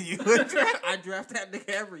 too. You would draft? I draft that nigga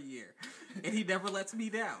every year. And he never lets me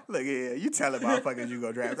down. Look, yeah, you telling motherfuckers you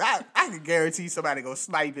gonna draft. I can guarantee somebody gonna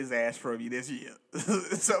snipe his ass from you this year.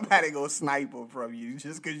 Somebody gonna snipe him from you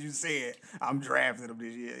just because you said, I'm drafting him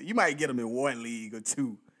this year. You might get him in one league or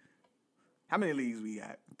two. How many leagues we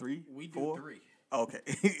got? 3? We do 4? 3. Okay.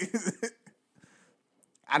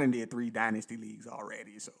 I done did 3 dynasty leagues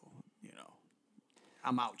already, so,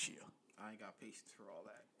 I'm out here. I ain't got patience for all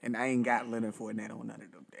that. And I ain't got Leonard Fournette on none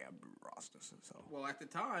of them damn rosters. So. Well, at the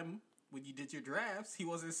time, when you did your drafts, he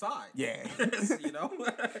was inside. Yeah.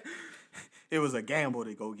 It was a gamble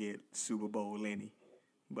to go get Super Bowl Lenny.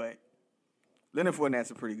 But Leonard Fournette's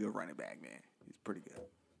a pretty good running back, man. He's pretty good.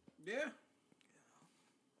 Yeah.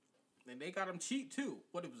 And they got him cheap, too.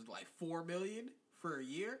 What, it was like $4 million for a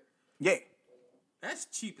year? Yeah. That's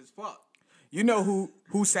cheap as fuck. You know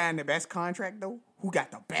who signed the best contract, though? Who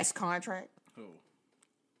got the best contract? Who?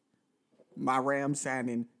 My Rams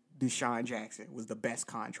signing Deshaun Jackson was the best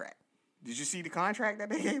contract. Did you see the contract that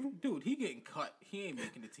they gave him? Dude, he getting cut. He ain't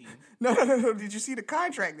making the team. No. Did you see the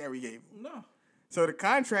contract that we gave him? No. So the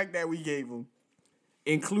contract that we gave him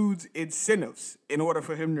includes incentives in order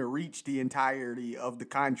for him to reach the entirety of the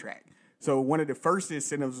contract. So one of the first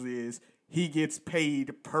incentives is he gets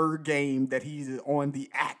paid per game that he's on the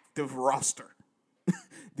active roster.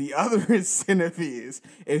 The other incentive is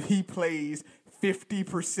if he plays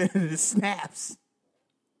 50% of the snaps.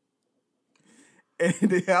 And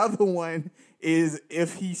the other one is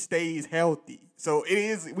if he stays healthy. So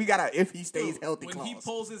we got a if he stays healthy when clause. he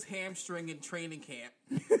pulls his hamstring in training camp,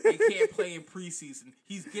 he can't play in preseason.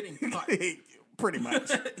 He's getting cut. Pretty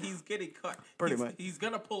much. He's getting cut. Pretty much. He's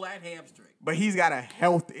going to pull that hamstring. But he's got a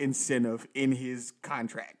health incentive in his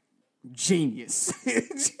contract. Genius.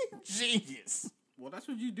 Genius. Well, that's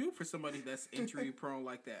what you do for somebody that's injury prone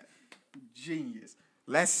like that. Genius.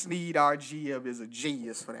 Les Snead, our GM, is a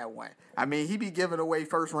genius for that one. I mean, he be giving away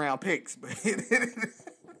first round picks, but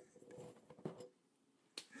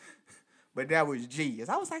but that was genius.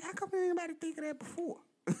 I was like, how come anybody think of that before?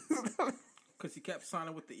 Because he kept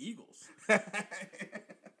signing with the Eagles.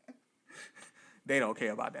 They don't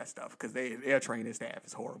care about that stuff because their training staff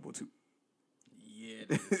is horrible too. Yeah,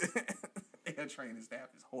 it is. Their training staff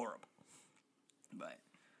is horrible. But,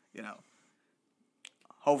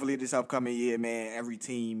 hopefully this upcoming year, man, every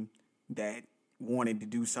team that wanted to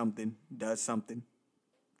do something does something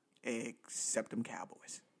except them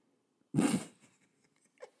Cowboys.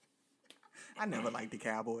 I never liked the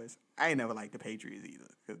Cowboys. I ain't never liked the Patriots either,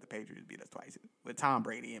 because the Patriots beat us twice. With Tom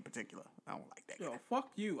Brady in particular, I don't like that guy. Yo,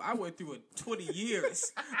 fuck you. I went through 20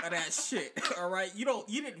 years of that shit. All right, you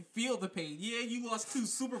didn't feel the pain. Yeah, you lost 2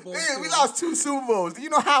 Super Bowls. Yeah, we lost 2 Super Bowls. Do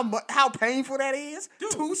you know how painful that is?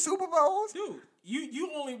 Dude. 2 Super Bowls? Dude,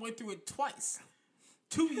 you only went through it twice.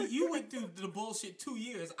 You went through the bullshit 2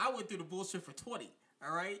 years. I went through the bullshit for 20.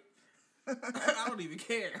 All right. I don't even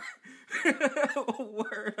care.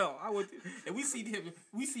 Word up. And we see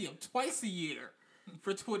him twice a year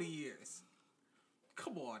for 20 years.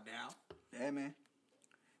 Come on now. Yeah, man.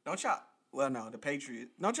 Don't y'all? Well, no, the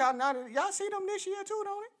Patriots. Don't y'all? Y'all see them this year too,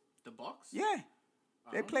 don't it? The Bucks? Yeah,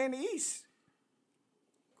 they play in the East.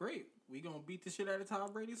 Great. We gonna beat the shit out of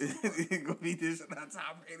Tom Brady some more. Gonna beat this shit out of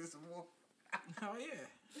Tom Brady some more. Hell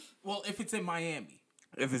yeah. Well, if it's in Miami.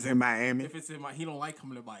 If it's in Miami. He don't like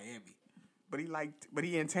coming to Miami. But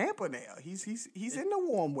he in Tampa now. He's in the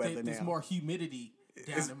warm weather now. There's more humidity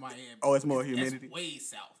down in Miami. Oh, it's more humidity. That's way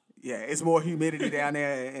south. Yeah, it's more humidity down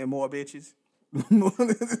there and more bitches. Yeah.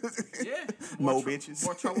 More bitches.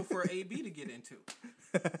 More trouble for AB to get into.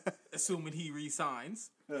 Assuming he resigns.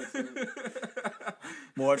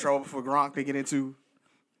 More trouble for Gronk to get into.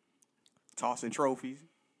 Tossing trophies.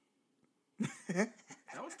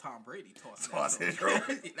 That was Tom Brady tossing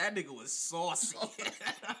trophies. That nigga was saucy.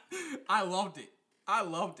 I loved it.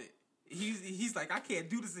 He's like, I can't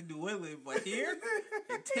do this in New England, but here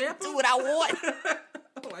in Tampa, Do what I want.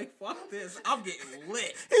 I'm like, fuck this. I'm getting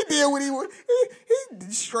lit. He did what he wanted.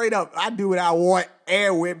 He straight up, I do what I want,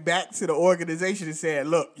 and went back to the organization and said,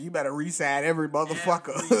 look, you better re-sign every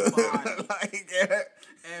motherfucker.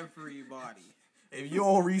 Everybody. If you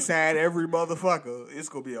don't re-sign every motherfucker, it's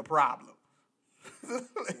going to be a problem. Word.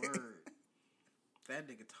 That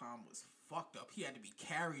nigga Tom was fucked up. He had to be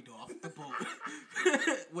carried off the boat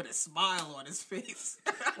with a smile on his face.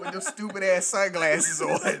 With them stupid ass sunglasses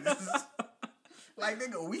on. Like,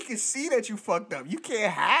 nigga, we can see that you fucked up. You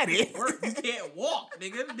can't hide it. You can't walk,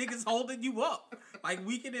 nigga. The nigga's holding you up. Like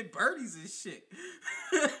Weekend at Bernie's and shit.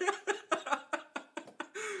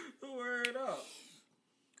 Word up.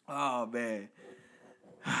 Oh, man.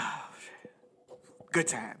 Good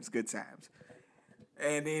times.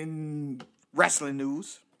 And in wrestling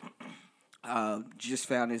news, just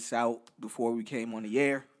found this out before we came on the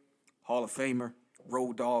air. Hall of Famer,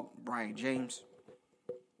 Road Dogg, Brian James.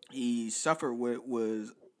 He suffered what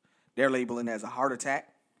was they're labeling as a heart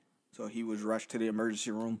attack. So he was rushed to the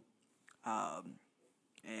emergency room.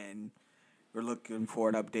 And we're looking for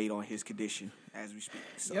an update on his condition as we speak.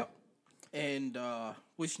 So. Yep. And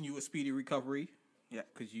wishing you a speedy recovery. Yeah.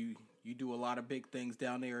 Because you do a lot of big things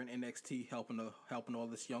down there in NXT, helping all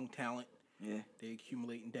this young talent. Yeah. They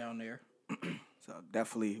accumulating down there. So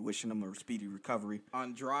definitely wishing him a speedy recovery.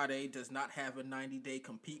 Andrade does not have a 90-day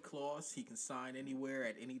compete clause. He can sign anywhere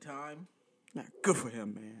at any time. Yeah, good for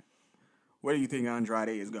him, man. Where do you think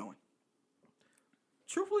Andrade is going?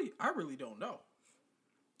 Truthfully, I really don't know.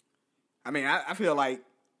 I mean, I feel like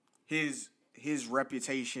his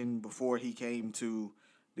reputation before he came to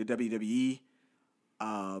the WWE,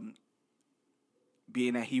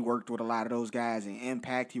 being that he worked with a lot of those guys in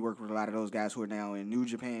Impact, he worked with a lot of those guys who are now in New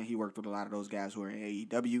Japan, he worked with a lot of those guys who are in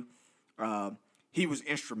AEW. He was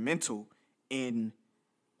instrumental in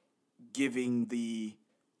giving the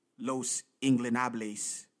Los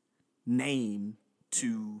Ingobernables name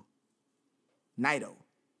to Naito.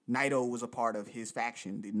 Naito was a part of his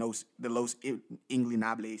faction. The Los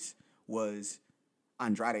Ingobernables was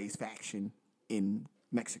Andrade's faction in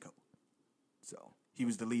Mexico. So he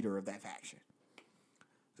was the leader of that faction.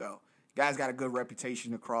 So guy's got a good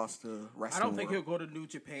reputation across the wrestling I don't think world. he'll go to New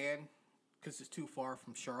Japan because it's too far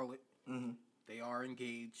from Charlotte. Mm-hmm. They are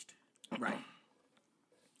engaged. Right.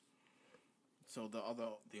 So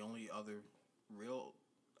the only other real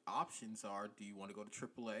options are: do you want to go to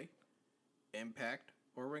AAA, Impact,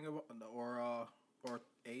 or Ring of or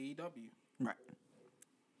AEW? Right.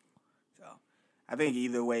 So I think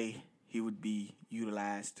either way he would be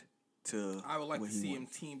utilized to. I would like to see him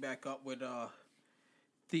team back up with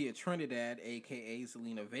Thea Trinidad, aka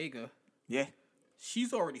Zelina Vega. Yeah.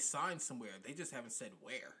 She's already signed somewhere. They just haven't said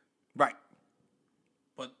where. Right.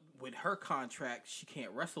 But with her contract, she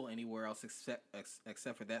can't wrestle anywhere else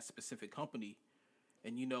except for that specific company.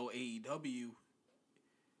 And you know AEW,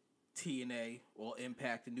 TNA, well,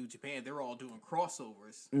 Impact, and New Japan, they're all doing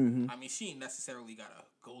crossovers. Mm-hmm. I mean, she ain't necessarily got to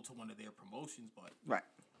go to one of their promotions, but right.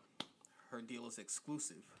 Her deal is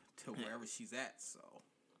exclusive to wherever she's at. So,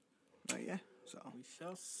 yeah. So we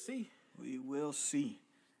shall see. We will see.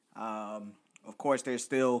 Of course, they're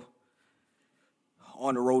still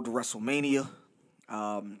on the road to WrestleMania.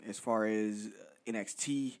 As far as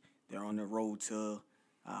NXT, they're on the road to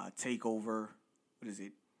take over. What is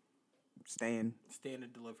it? Stand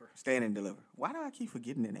and Deliver. Stand and Deliver. Why do I keep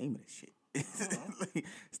forgetting the name of this shit?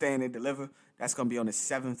 Stand and Deliver. That's gonna be on the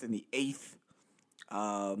 7th and the 8th.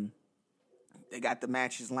 They got the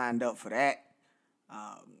matches lined up for that.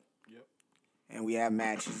 Yep. And we have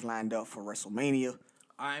matches lined up for WrestleMania.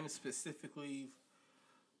 I'm specifically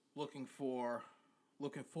looking forward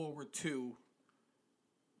to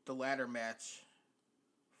the ladder match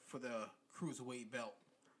for the Cruiserweight belt.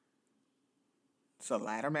 It's a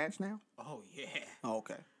ladder match now? Oh, yeah. Oh,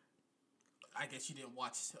 okay. I guess you didn't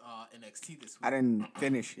watch NXT this week. I didn't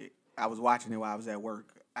finish it. I was watching it while I was at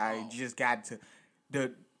work. I just got to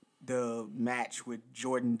the match with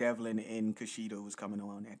Jordan Devlin and Kushida was coming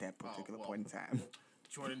on at that particular point in time.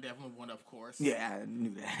 Jordan Devlin won, of course. Yeah, I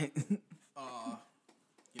knew that.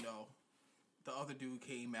 The other dude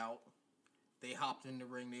came out. They hopped in the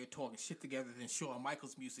ring. They were talking shit together. Then Shawn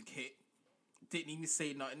Michaels' music hit. Didn't even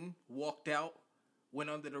say nothing. Walked out.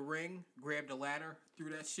 Went under the ring. Grabbed a ladder.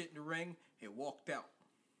 Threw that shit in the ring. And walked out.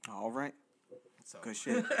 All right. So. Good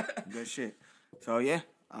shit. Good shit. So, yeah.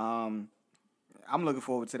 I'm looking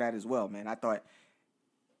forward to that as well, man. I thought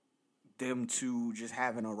them two just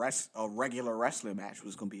having a regular wrestling match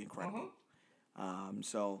was going to be incredible.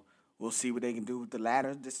 So we'll see what they can do with the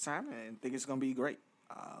ladder this time, and I think it's going to be great.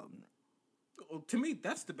 Well, to me,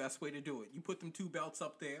 that's the best way to do it. You put them two belts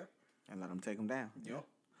up there. And let them take them down. Yep.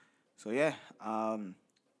 So, yeah.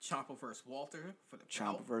 Ciampa versus Walter for the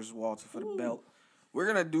Ciampa belt. versus Walter for the belt. We're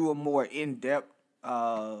going to do a more in-depth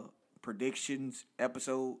predictions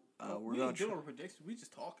episode. We ain't doing predictions. We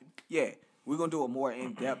just talking. Yeah. We're going to do a more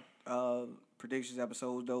in-depth predictions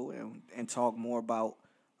episode, though, and talk more about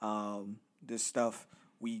this stuff.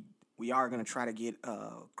 We are going to try to get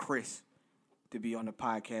Chris to be on the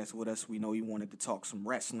podcast with us. We know he wanted to talk some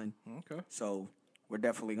wrestling. Okay. So we're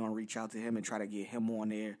definitely going to reach out to him and try to get him on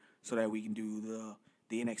there so that we can do the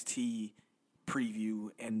NXT preview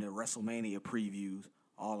and the WrestleMania previews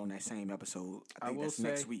all on that same episode. I think that's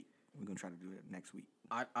next week. We're going to try to do it next week.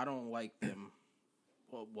 I don't like them,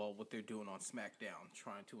 well, what they're doing on SmackDown,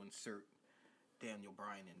 trying to insert Daniel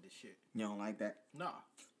Bryan in this shit. You don't like that? Nah.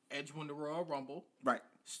 Edge won the Royal Rumble. Right.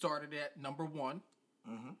 Started at number 1.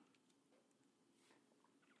 Mm-hmm.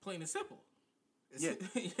 Plain and simple. Yeah.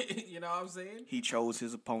 You know what I'm saying? He chose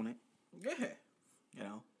his opponent. Yeah. You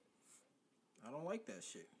know? I don't like that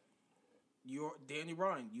shit. You're Daniel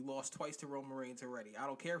Bryan. You lost twice to Roman Reigns already. I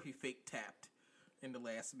don't care if he fake tapped in the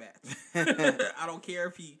last match. I don't care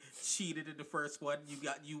if he cheated in the first one.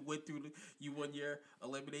 You won your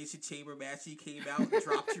Elimination Chamber match. He came out and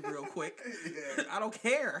dropped you real quick. Yeah. I don't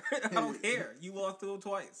care. I don't care. You lost to him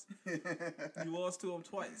twice.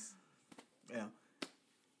 Yeah.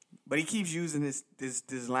 But he keeps using this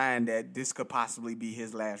line that this could possibly be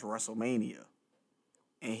his last WrestleMania.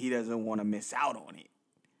 And he doesn't want to miss out on it.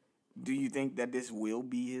 Do you think that this will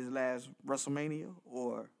be his last WrestleMania?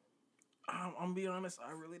 Or I'm going to be honest,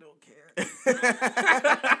 I really don't care.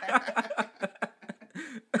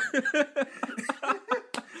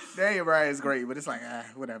 Daniel Bryan is great, but it's like,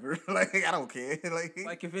 whatever. Like, I don't care.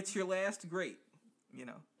 Like, if it's your last, great. You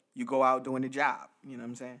know, you go out doing the job. You know what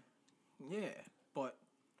I'm saying? Yeah, but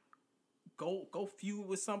go feud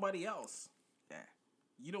with somebody else. Yeah.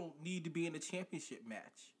 You don't need to be in a championship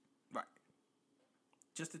match. Right.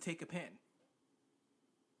 Just to take a pin.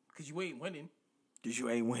 Because you ain't winning. Because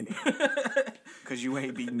you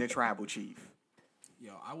ain't beating the tribal chief.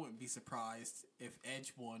 Yo, I wouldn't be surprised if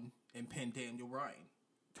Edge won and pinned Daniel Bryan.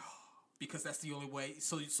 Because that's the only way.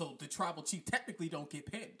 So the tribal chief technically don't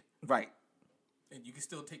get pinned. Right. And you can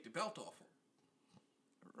still take the belt off him.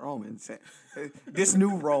 Roman said, this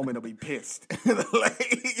new Roman will be pissed. He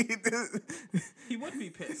would be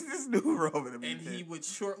pissed. This new Roman will be pissed. And he would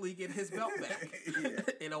shortly get his belt back.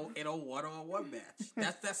 in a one-on-one match.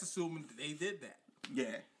 That's assuming that they did that.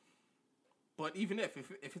 Yeah. But even if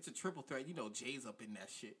it's a triple threat, you know Jay's up in that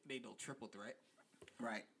shit. They know triple threat.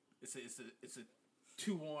 Right. It's a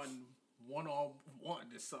 2-on-1-on-1 or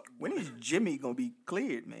something. When is Jimmy gonna be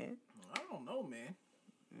cleared, man? I don't know, man.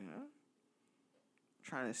 Yeah.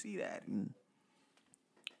 Trying to see that. And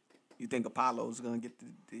you think Apollo's gonna get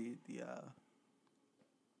the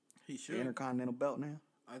he should. The Intercontinental belt now?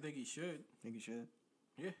 I think he should. Think he should?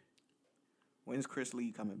 Yeah. When's Chris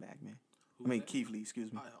Lee coming back, man? Keith Lee,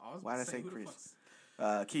 excuse me. Why did I say Chris?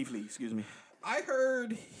 Keith Lee, excuse me. I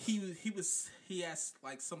heard he has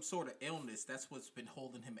like some sort of illness. That's what's been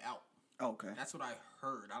holding him out. Okay. That's what I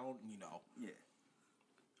heard. I don't, Yeah.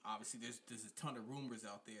 Obviously, there's a ton of rumors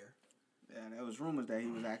out there. Yeah, there was rumors that he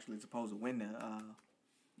was actually supposed to win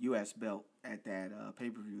U.S. belt at that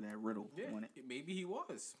pay-per-view that Riddle won it. Maybe he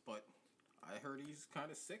was, but I heard he's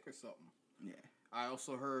kind of sick or something. Yeah. I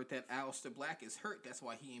also heard that Aleister Black is hurt. That's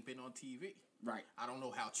why he ain't been on TV. Right. I don't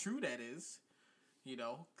know how true that is, you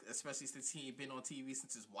know, especially since he ain't been on TV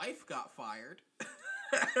since his wife got fired.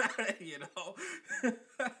 You know?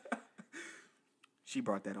 She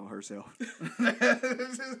brought that on herself.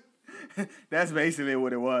 That's basically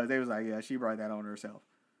what it was. They was like, yeah, she brought that on herself.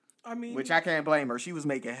 I mean, which I can't blame her. She was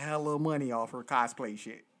making hella money off her cosplay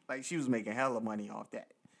shit. Like, she was making hella money off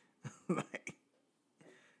that. Like,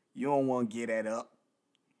 you don't want to get that up.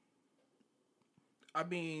 I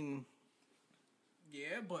mean,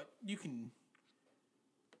 yeah, but you can,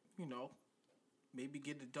 you know, maybe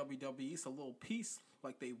get the WWE a little piece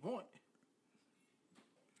like they want.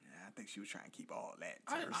 Yeah, I think she was trying to keep all that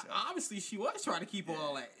to herself. Obviously, she was trying to keep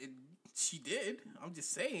all that. She did. I'm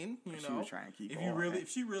just saying, you know. She was trying to keep if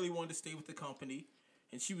she really wanted to stay with the company,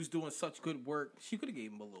 and she was doing such good work, she could have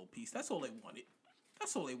gave him a little piece. That's all they wanted.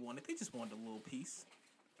 That's all they wanted. They just wanted a little piece.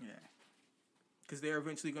 Yeah. Because they're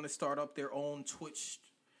eventually going to start up their own Twitch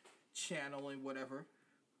channel and whatever.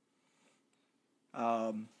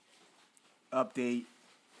 Update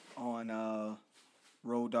on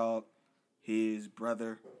Road Dogg. His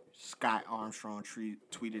brother, Scott Armstrong,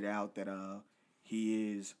 tweeted out that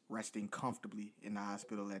he is resting comfortably in the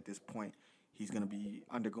hospital at this point. He's going to be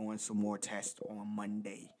undergoing some more tests on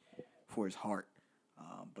Monday for his heart.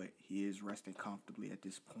 But he is resting comfortably at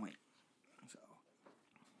this point. So,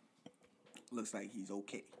 looks like he's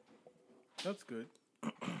okay. That's good.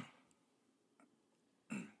 So,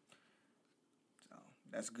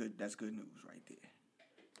 that's good. That's good news right there.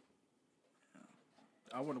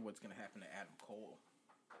 I wonder what's going to happen to Adam Cole.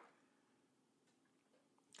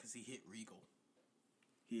 Because he hit Regal.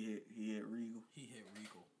 He hit Regal. He hit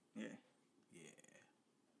Regal. Yeah. Yeah.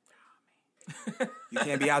 Oh, man. You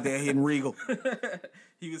can't be out there hitting Regal.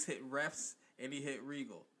 He was hitting refs and he hit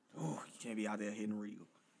Regal. Oh, you can't be out there hitting Regal.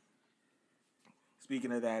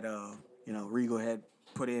 Speaking of that, Regal had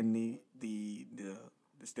put in the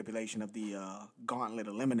stipulation of the Gauntlet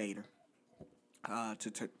Eliminator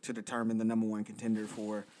to determine the number one contender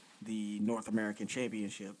for the North American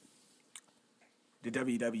Championship. The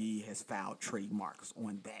WWE has filed trademarks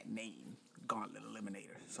on that name, Gauntlet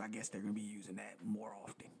Eliminator. So I guess they're going to be using that more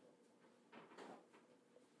often.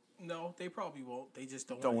 No, they probably won't. They just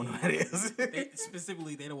don't want to know what it is.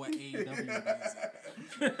 Specifically, they don't want AEW to use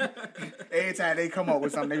it. Anytime they come up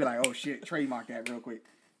with something, they be like, oh, shit, trademark that real quick.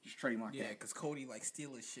 Just trademark that. Yeah, because Cody likes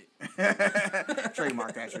stealing shit.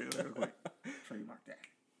 Trademark that shit real quick. Trademark that.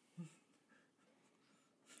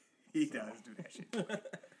 He does do that shit.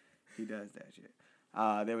 He does that shit.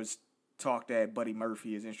 There was talk that Buddy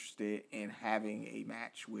Murphy is interested in having a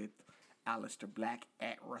match with Aleister Black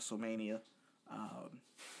at WrestleMania.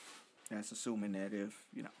 That's assuming that if,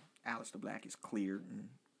 Aleister Black is cleared and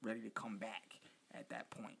ready to come back at that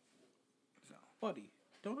point. So, Buddy,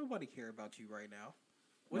 don't nobody care about you right now.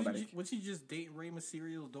 Was you just dating Rey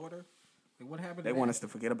Mysterio's daughter? Like, what happened to they that? want us to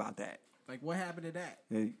forget about that. Like, what happened to that?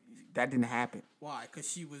 That didn't happen. Why?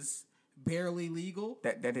 Because she was barely legal?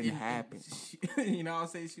 That didn't happen. You know what I'm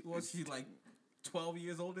saying? She's like 12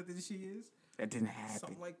 years older than she is? That didn't happen.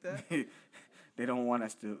 Something like that? They don't want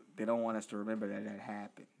us to remember that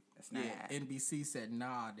happened. That's not happening. NBC said,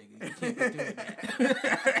 nah, nigga, you can't be doing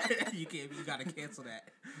that. You gotta cancel that.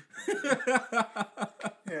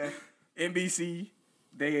 Yeah. NBC,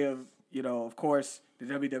 they have, of course, the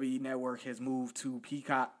WWE Network has moved to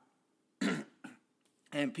Peacock.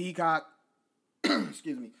 And Peacock,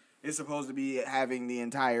 excuse me, is supposed to be having the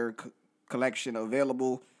entire collection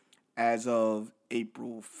available as of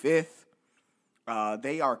April 5th.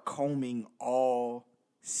 They are combing all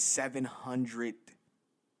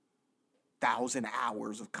 700,000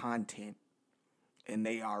 hours of content, and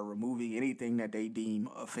they are removing anything that they deem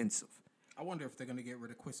offensive. I wonder if they're going to get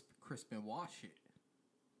rid of Chris Benoit shit.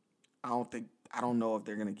 I don't know if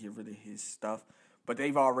they're going to get rid of his stuff, but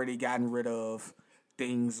they've already gotten rid of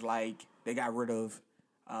things like they got rid of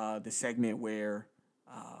the segment where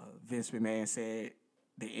Vince McMahon said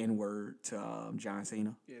the N-word to John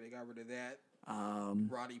Cena. Yeah, they got rid of that.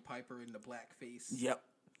 Roddy Piper in the blackface. Yep.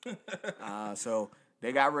 So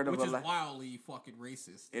they got rid of which is wildly fucking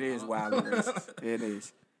racist. It is wildly racist. It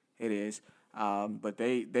is. But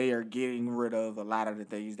they are getting rid of a lot of the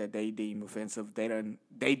things that they deem offensive.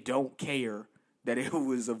 They don't care that it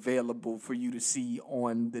was available for you to see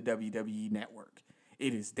on the WWE Network.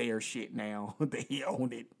 It is their shit now. They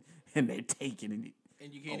own it and they're taking it.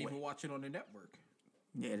 And you can't even watch it on the network.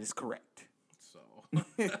 Yeah, that's correct. So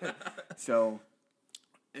So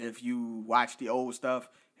if you watch the old stuff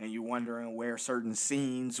and you're wondering where certain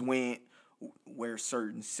scenes went, where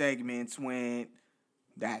certain segments went,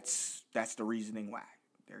 that's the reasoning why.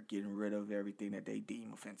 They're getting rid of everything that they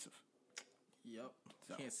deem offensive. Yep.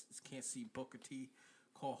 So. Can't see Booker T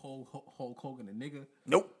call Hulk Hogan a nigga.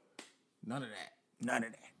 Nope. None of that. None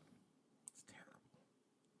of that. It's terrible.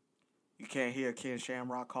 You can't hear Ken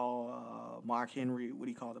Shamrock call Mark Henry, what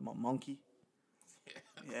do you call him, a monkey? Yeah.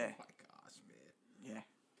 Yeah. Oh my gosh, man. Yeah.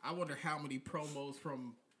 I wonder how many promos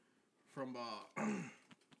from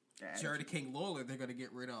Jerry King Lawler they're gonna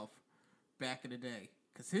get rid of back in the day.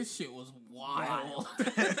 Cause his shit was wild.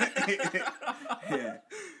 Yeah.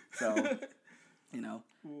 So, you know.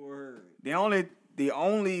 Word. The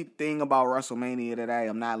only thing about WrestleMania that I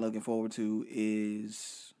am not looking forward to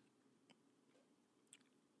is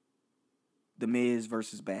The Miz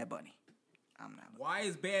versus Bad Bunny. I'm not. Why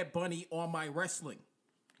is Bad Bunny on my wrestling?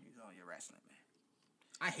 He's on your wrestling, man.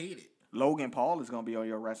 I hate it. Logan Paul is gonna be on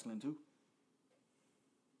your wrestling too.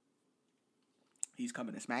 He's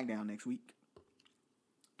coming to SmackDown next week.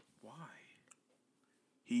 Why?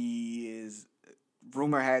 He is.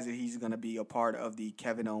 Rumor has it he's gonna be a part of the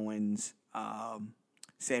Kevin Owens,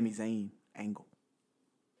 Sami Zayn angle.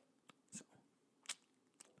 So,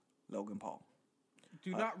 Logan Paul.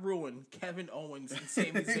 Do not ruin Kevin Owens and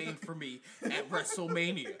Sami Zayn for me at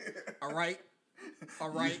WrestleMania. All right? All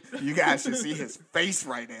right? You guys should see his face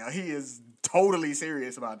right now. He is totally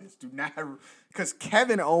serious about this. Do not, because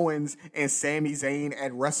Kevin Owens and Sami Zayn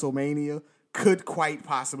at WrestleMania could quite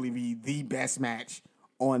possibly be the best match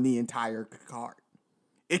on the entire card.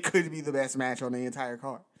 It could be the best match on the entire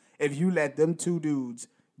card. If you let them two dudes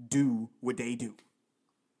do what they do.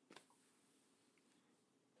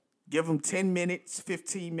 Give them 10 minutes,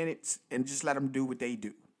 15 minutes, and just let them do what they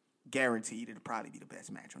do. Guaranteed it'll probably be the best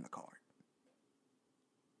match on the card.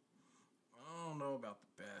 I don't know about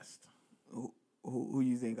the best. Who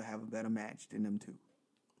you think will have a better match than them two?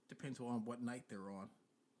 Depends on what night they're on.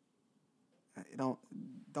 It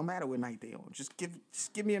don't matter what night they on. Just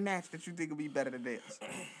give me a match that you think will be better than theirs.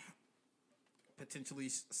 Potentially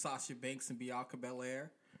Sasha Banks and Bianca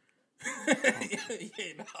Belair. You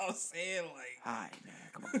know what I'm saying? Like, all right, man,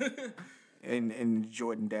 come on. and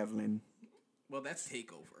Jordan Devlin. Well, that's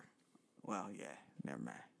TakeOver. Well, yeah, never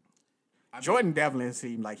mind. Jordan Devlin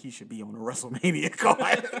seemed like he should be on the WrestleMania card.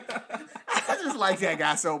 I just like that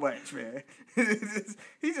guy so much, man.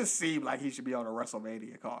 He just seemed like he should be on a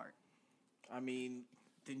WrestleMania card. I mean,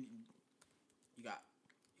 then you got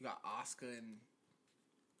Asuka and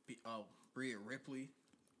Rhea Ripley.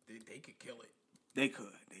 They could kill it. They could.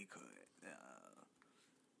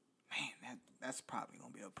 Man, that's probably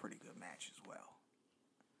gonna be a pretty good match as well.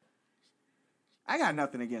 I got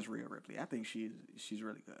nothing against Rhea Ripley. I think she's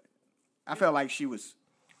really good. I felt like she was.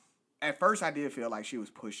 At first, I did feel like she was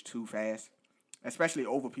pushed too fast, especially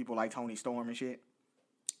over people like Toni Storm and shit.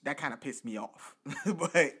 That kind of pissed me off.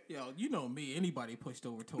 But yo, you know me. Anybody pushed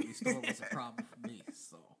over Toni Storm was a problem for me.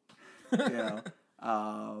 So yeah,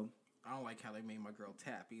 I don't like how they made my girl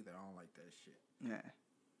tap either. I don't like that shit. Yeah,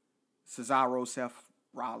 Cesaro, Seth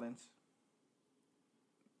Rollins.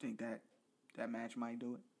 Think that match might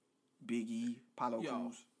do it. Big E, Apollo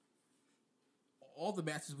Crews. All the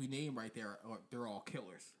matches we named right there, they're all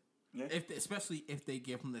killers. Yeah. Especially if they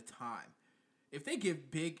give them the time. If they give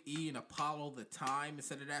Big E and Apollo the time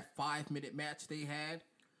instead of that 5-minute match they had.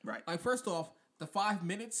 Right. Like, first off, the 5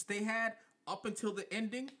 minutes they had up until the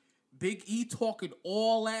ending, Big E talking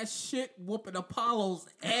all that shit, whooping Apollo's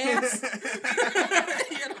ass.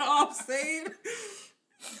 You know what I'm saying?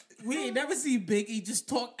 We ain't never seen Big E just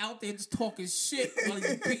talk out there just talking shit while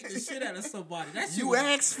he's beating the shit out of somebody. That shit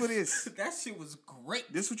asked for this. That shit was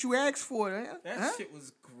great. This what you asked for, man. That shit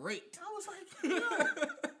was great. I was like, yo,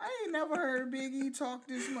 I ain't never heard Big E talk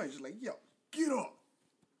this much. Like, yo, get up.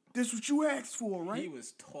 This what you asked for, right? He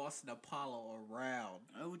was tossing Apollo around.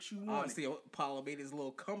 That's what you wanted. Obviously, Apollo made his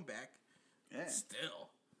little comeback. Yeah. Still.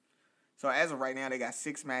 So as of right now, they got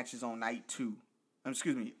 6 matches on night 2.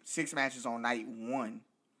 6 matches on night 1.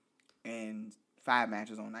 And 5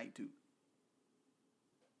 matches on night 2.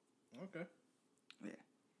 Okay. Yeah.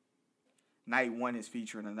 Night 1 is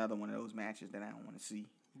featuring another one of those matches that I don't want to see.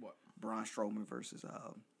 What? Braun Strowman versus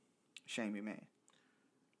Shane McMahon.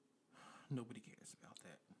 Nobody cares about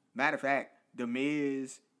that. Matter of fact, The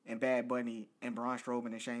Miz and Bad Bunny and Braun Strowman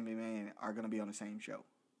and Shane McMahon are going to be on the same show.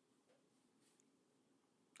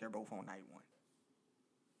 They're both on night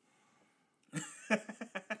 1.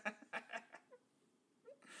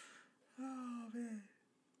 Oh, man.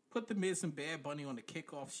 Put The Miz and Bad Bunny on the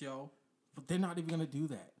kickoff show, but they're not even going to do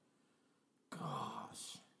that.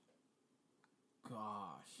 Gosh.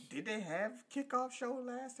 Did they have kickoff show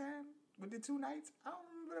last time with the 2 nights? I don't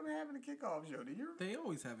remember them having a kickoff show. Did you? They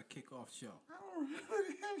always have a kickoff show. I don't remember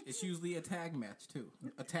that. It's usually a tag match too,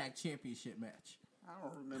 a tag championship match. I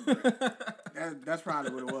don't remember. That's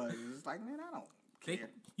probably what it was. It's like, man, I don't care.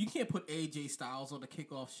 You can't put AJ Styles on the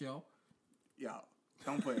kickoff show. Yo,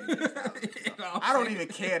 don't put AJ Styles. I don't even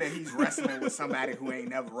care that he's wrestling with somebody who ain't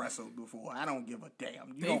never wrestled before. I don't give a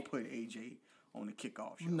damn. You don't put AJ on the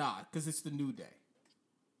kickoff show. Nah, because it's the New Day.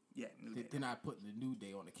 Yeah, New Day. They're not putting the New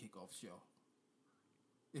Day on the kickoff show.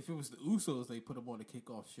 If it was the Usos, they put them on the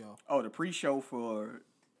kickoff show. Oh, the pre-show for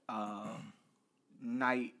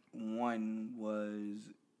night 1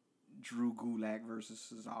 was Drew Gulak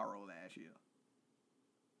versus Cesaro last year.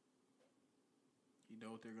 You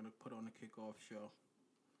know what they're going to put on the kickoff show?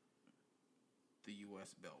 The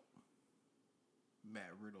U.S. belt.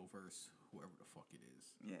 Matt Riddle versus whoever the fuck it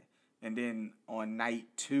is. Yeah. And then on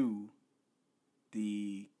night 2,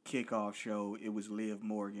 the kickoff show, it was Liv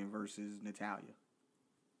Morgan versus Natalya.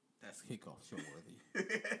 That's kickoff show worthy.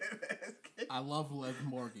 I love Liv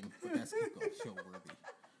Morgan, but that's kickoff show worthy.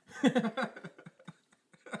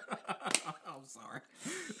 I'm sorry.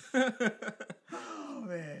 Oh,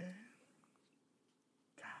 man.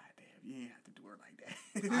 God damn, you ain't have to do her like that.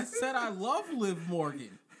 I said I love Liv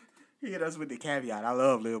Morgan. He hit us with the caveat. I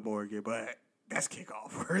love Liv Morgan, but that's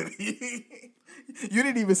kickoff worthy. You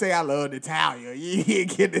didn't even say I love Natalya. You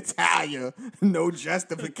didn't get Natalya. No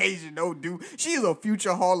justification, no due. She's a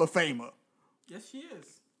future Hall of Famer. Yes, she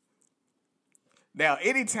is. Now,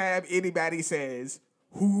 anytime anybody says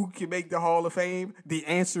who can make the Hall of Fame, the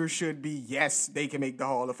answer should be yes, they can make the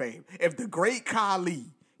Hall of Fame. If the great Khali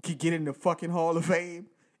can get in the fucking Hall of Fame,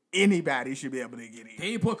 anybody should be able to get in.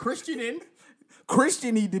 They put Christian in.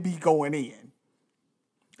 Christian need to be going in.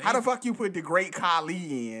 How the fuck you put the great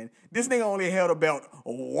Khali in? This nigga only held a belt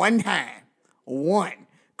one time. One.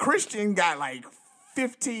 Christian got like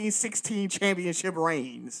 15, 16 championship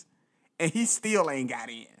reigns. And he still ain't got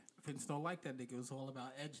in. Vince don't like that nigga. It was all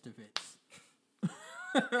about edge to Vince.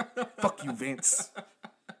 Fuck you, Vince.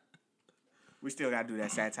 We still gotta do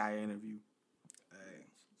that satire interview. Hey.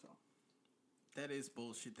 So. That is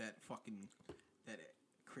bullshit that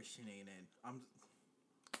Christian ain't in.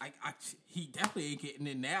 He definitely ain't getting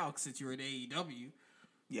in now since you're in AEW.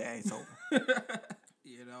 Yeah, it's over.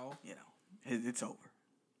 You know, it's over.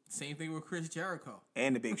 Same thing with Chris Jericho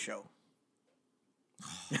and the Big Show.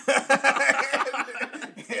 And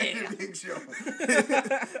the Big Show.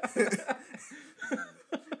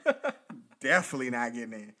 Definitely not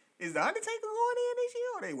getting in. Is the Undertaker going in this year,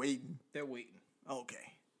 or are they waiting? They're waiting.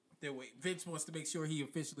 Okay. They're waiting. Vince wants to make sure he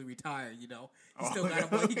officially retired. You know, he still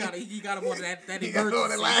got him. He got him on that emergency. Got him on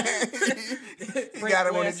the line. He got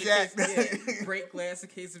him on the jack. Break glass in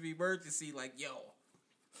case of emergency. Like, yo,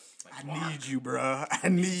 I need you, bro. I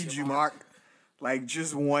need you, Mark. Like,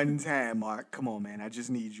 just one time, Mark. Come on, man. I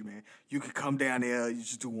just need you, man. You could come down there. You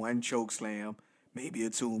just do one choke slam, maybe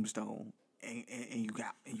a tombstone, and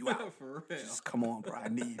you out. For real. Just come on, bro. I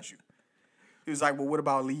need you. He was like, well, what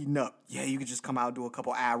about leading up? Yeah, you could just come out, do a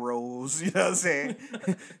couple arrows, you know what I'm saying?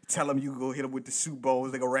 Tell them you can go hit them with the soup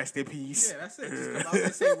bowls. They go rest in peace. Yeah, that's it. Just come out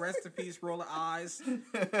and say rest in peace, roll the eyes,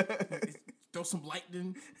 throw some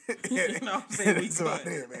lightning. You know what I'm saying? We good.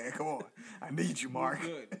 Here, man. Come on. I need you, Mark.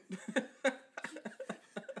 Good.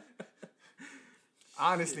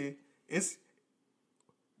 Honestly, it's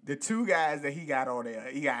the two guys that he got on there.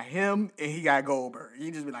 He got him and he got Goldberg.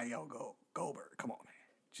 He just be like, yo, Goldberg, come on, man.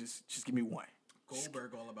 Just give me one.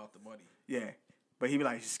 Goldberg all about the money. Yeah. But he'd be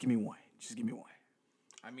like, just give me one. Just give me one.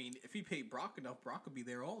 I mean, if he paid Brock enough, Brock would be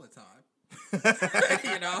there all the time.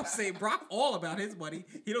 You know what I'm saying? Brock all about his money.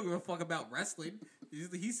 He don't give a fuck about wrestling.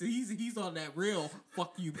 He's on that real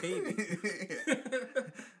fuck you baby.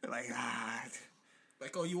 Like,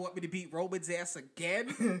 Like, oh, you want me to beat Roman's ass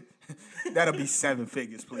again? That'll be 7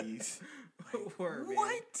 figures, please. Like, word, man.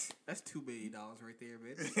 What? That's $2 million right there,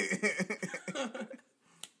 bitch.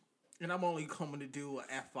 And I'm only coming to do a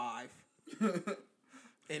F5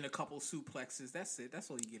 and a couple suplexes. That's it. That's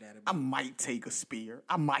all you get out of me. I might take a spear.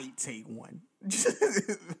 I might take one.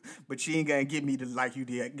 But you ain't gonna get me like you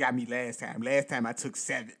did got me last time. Last time I took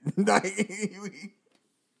 7.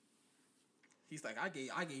 He's like, I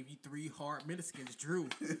gave you 3 hard minutes against Drew.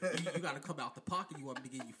 You got to come out the pocket. You want me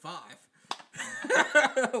to give you 5?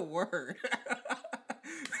 Word.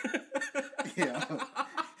 Yeah.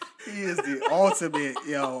 He is the ultimate,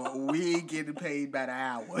 we ain't getting paid by the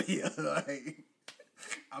hour. Yeah, like,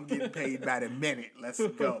 I'm getting paid by the minute. Let's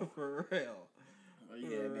go. For real.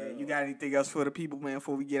 Yeah, man. You got anything else for the people, man,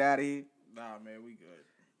 before we get out of here? Nah, man, we good.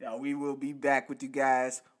 Yeah, we will be back with you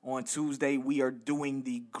guys on Tuesday. We are doing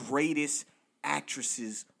the greatest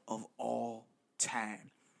actresses of all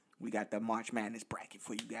time. We got the March Madness bracket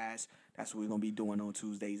for you guys. That's what we're going to be doing on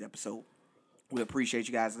Tuesday's episode. We appreciate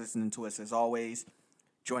you guys listening to us as always.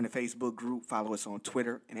 Join the Facebook group. Follow us on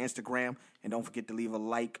Twitter and Instagram. And don't forget to leave a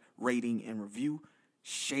like, rating, and review.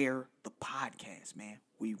 Share the podcast, man.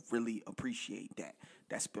 We really appreciate that.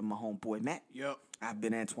 That's been my homeboy, Matt. Yep. I've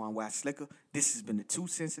been Antoine Wild Slicker. This has been the 2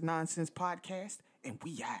 Cents and Nonsense podcast. And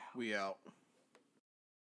we out. We out.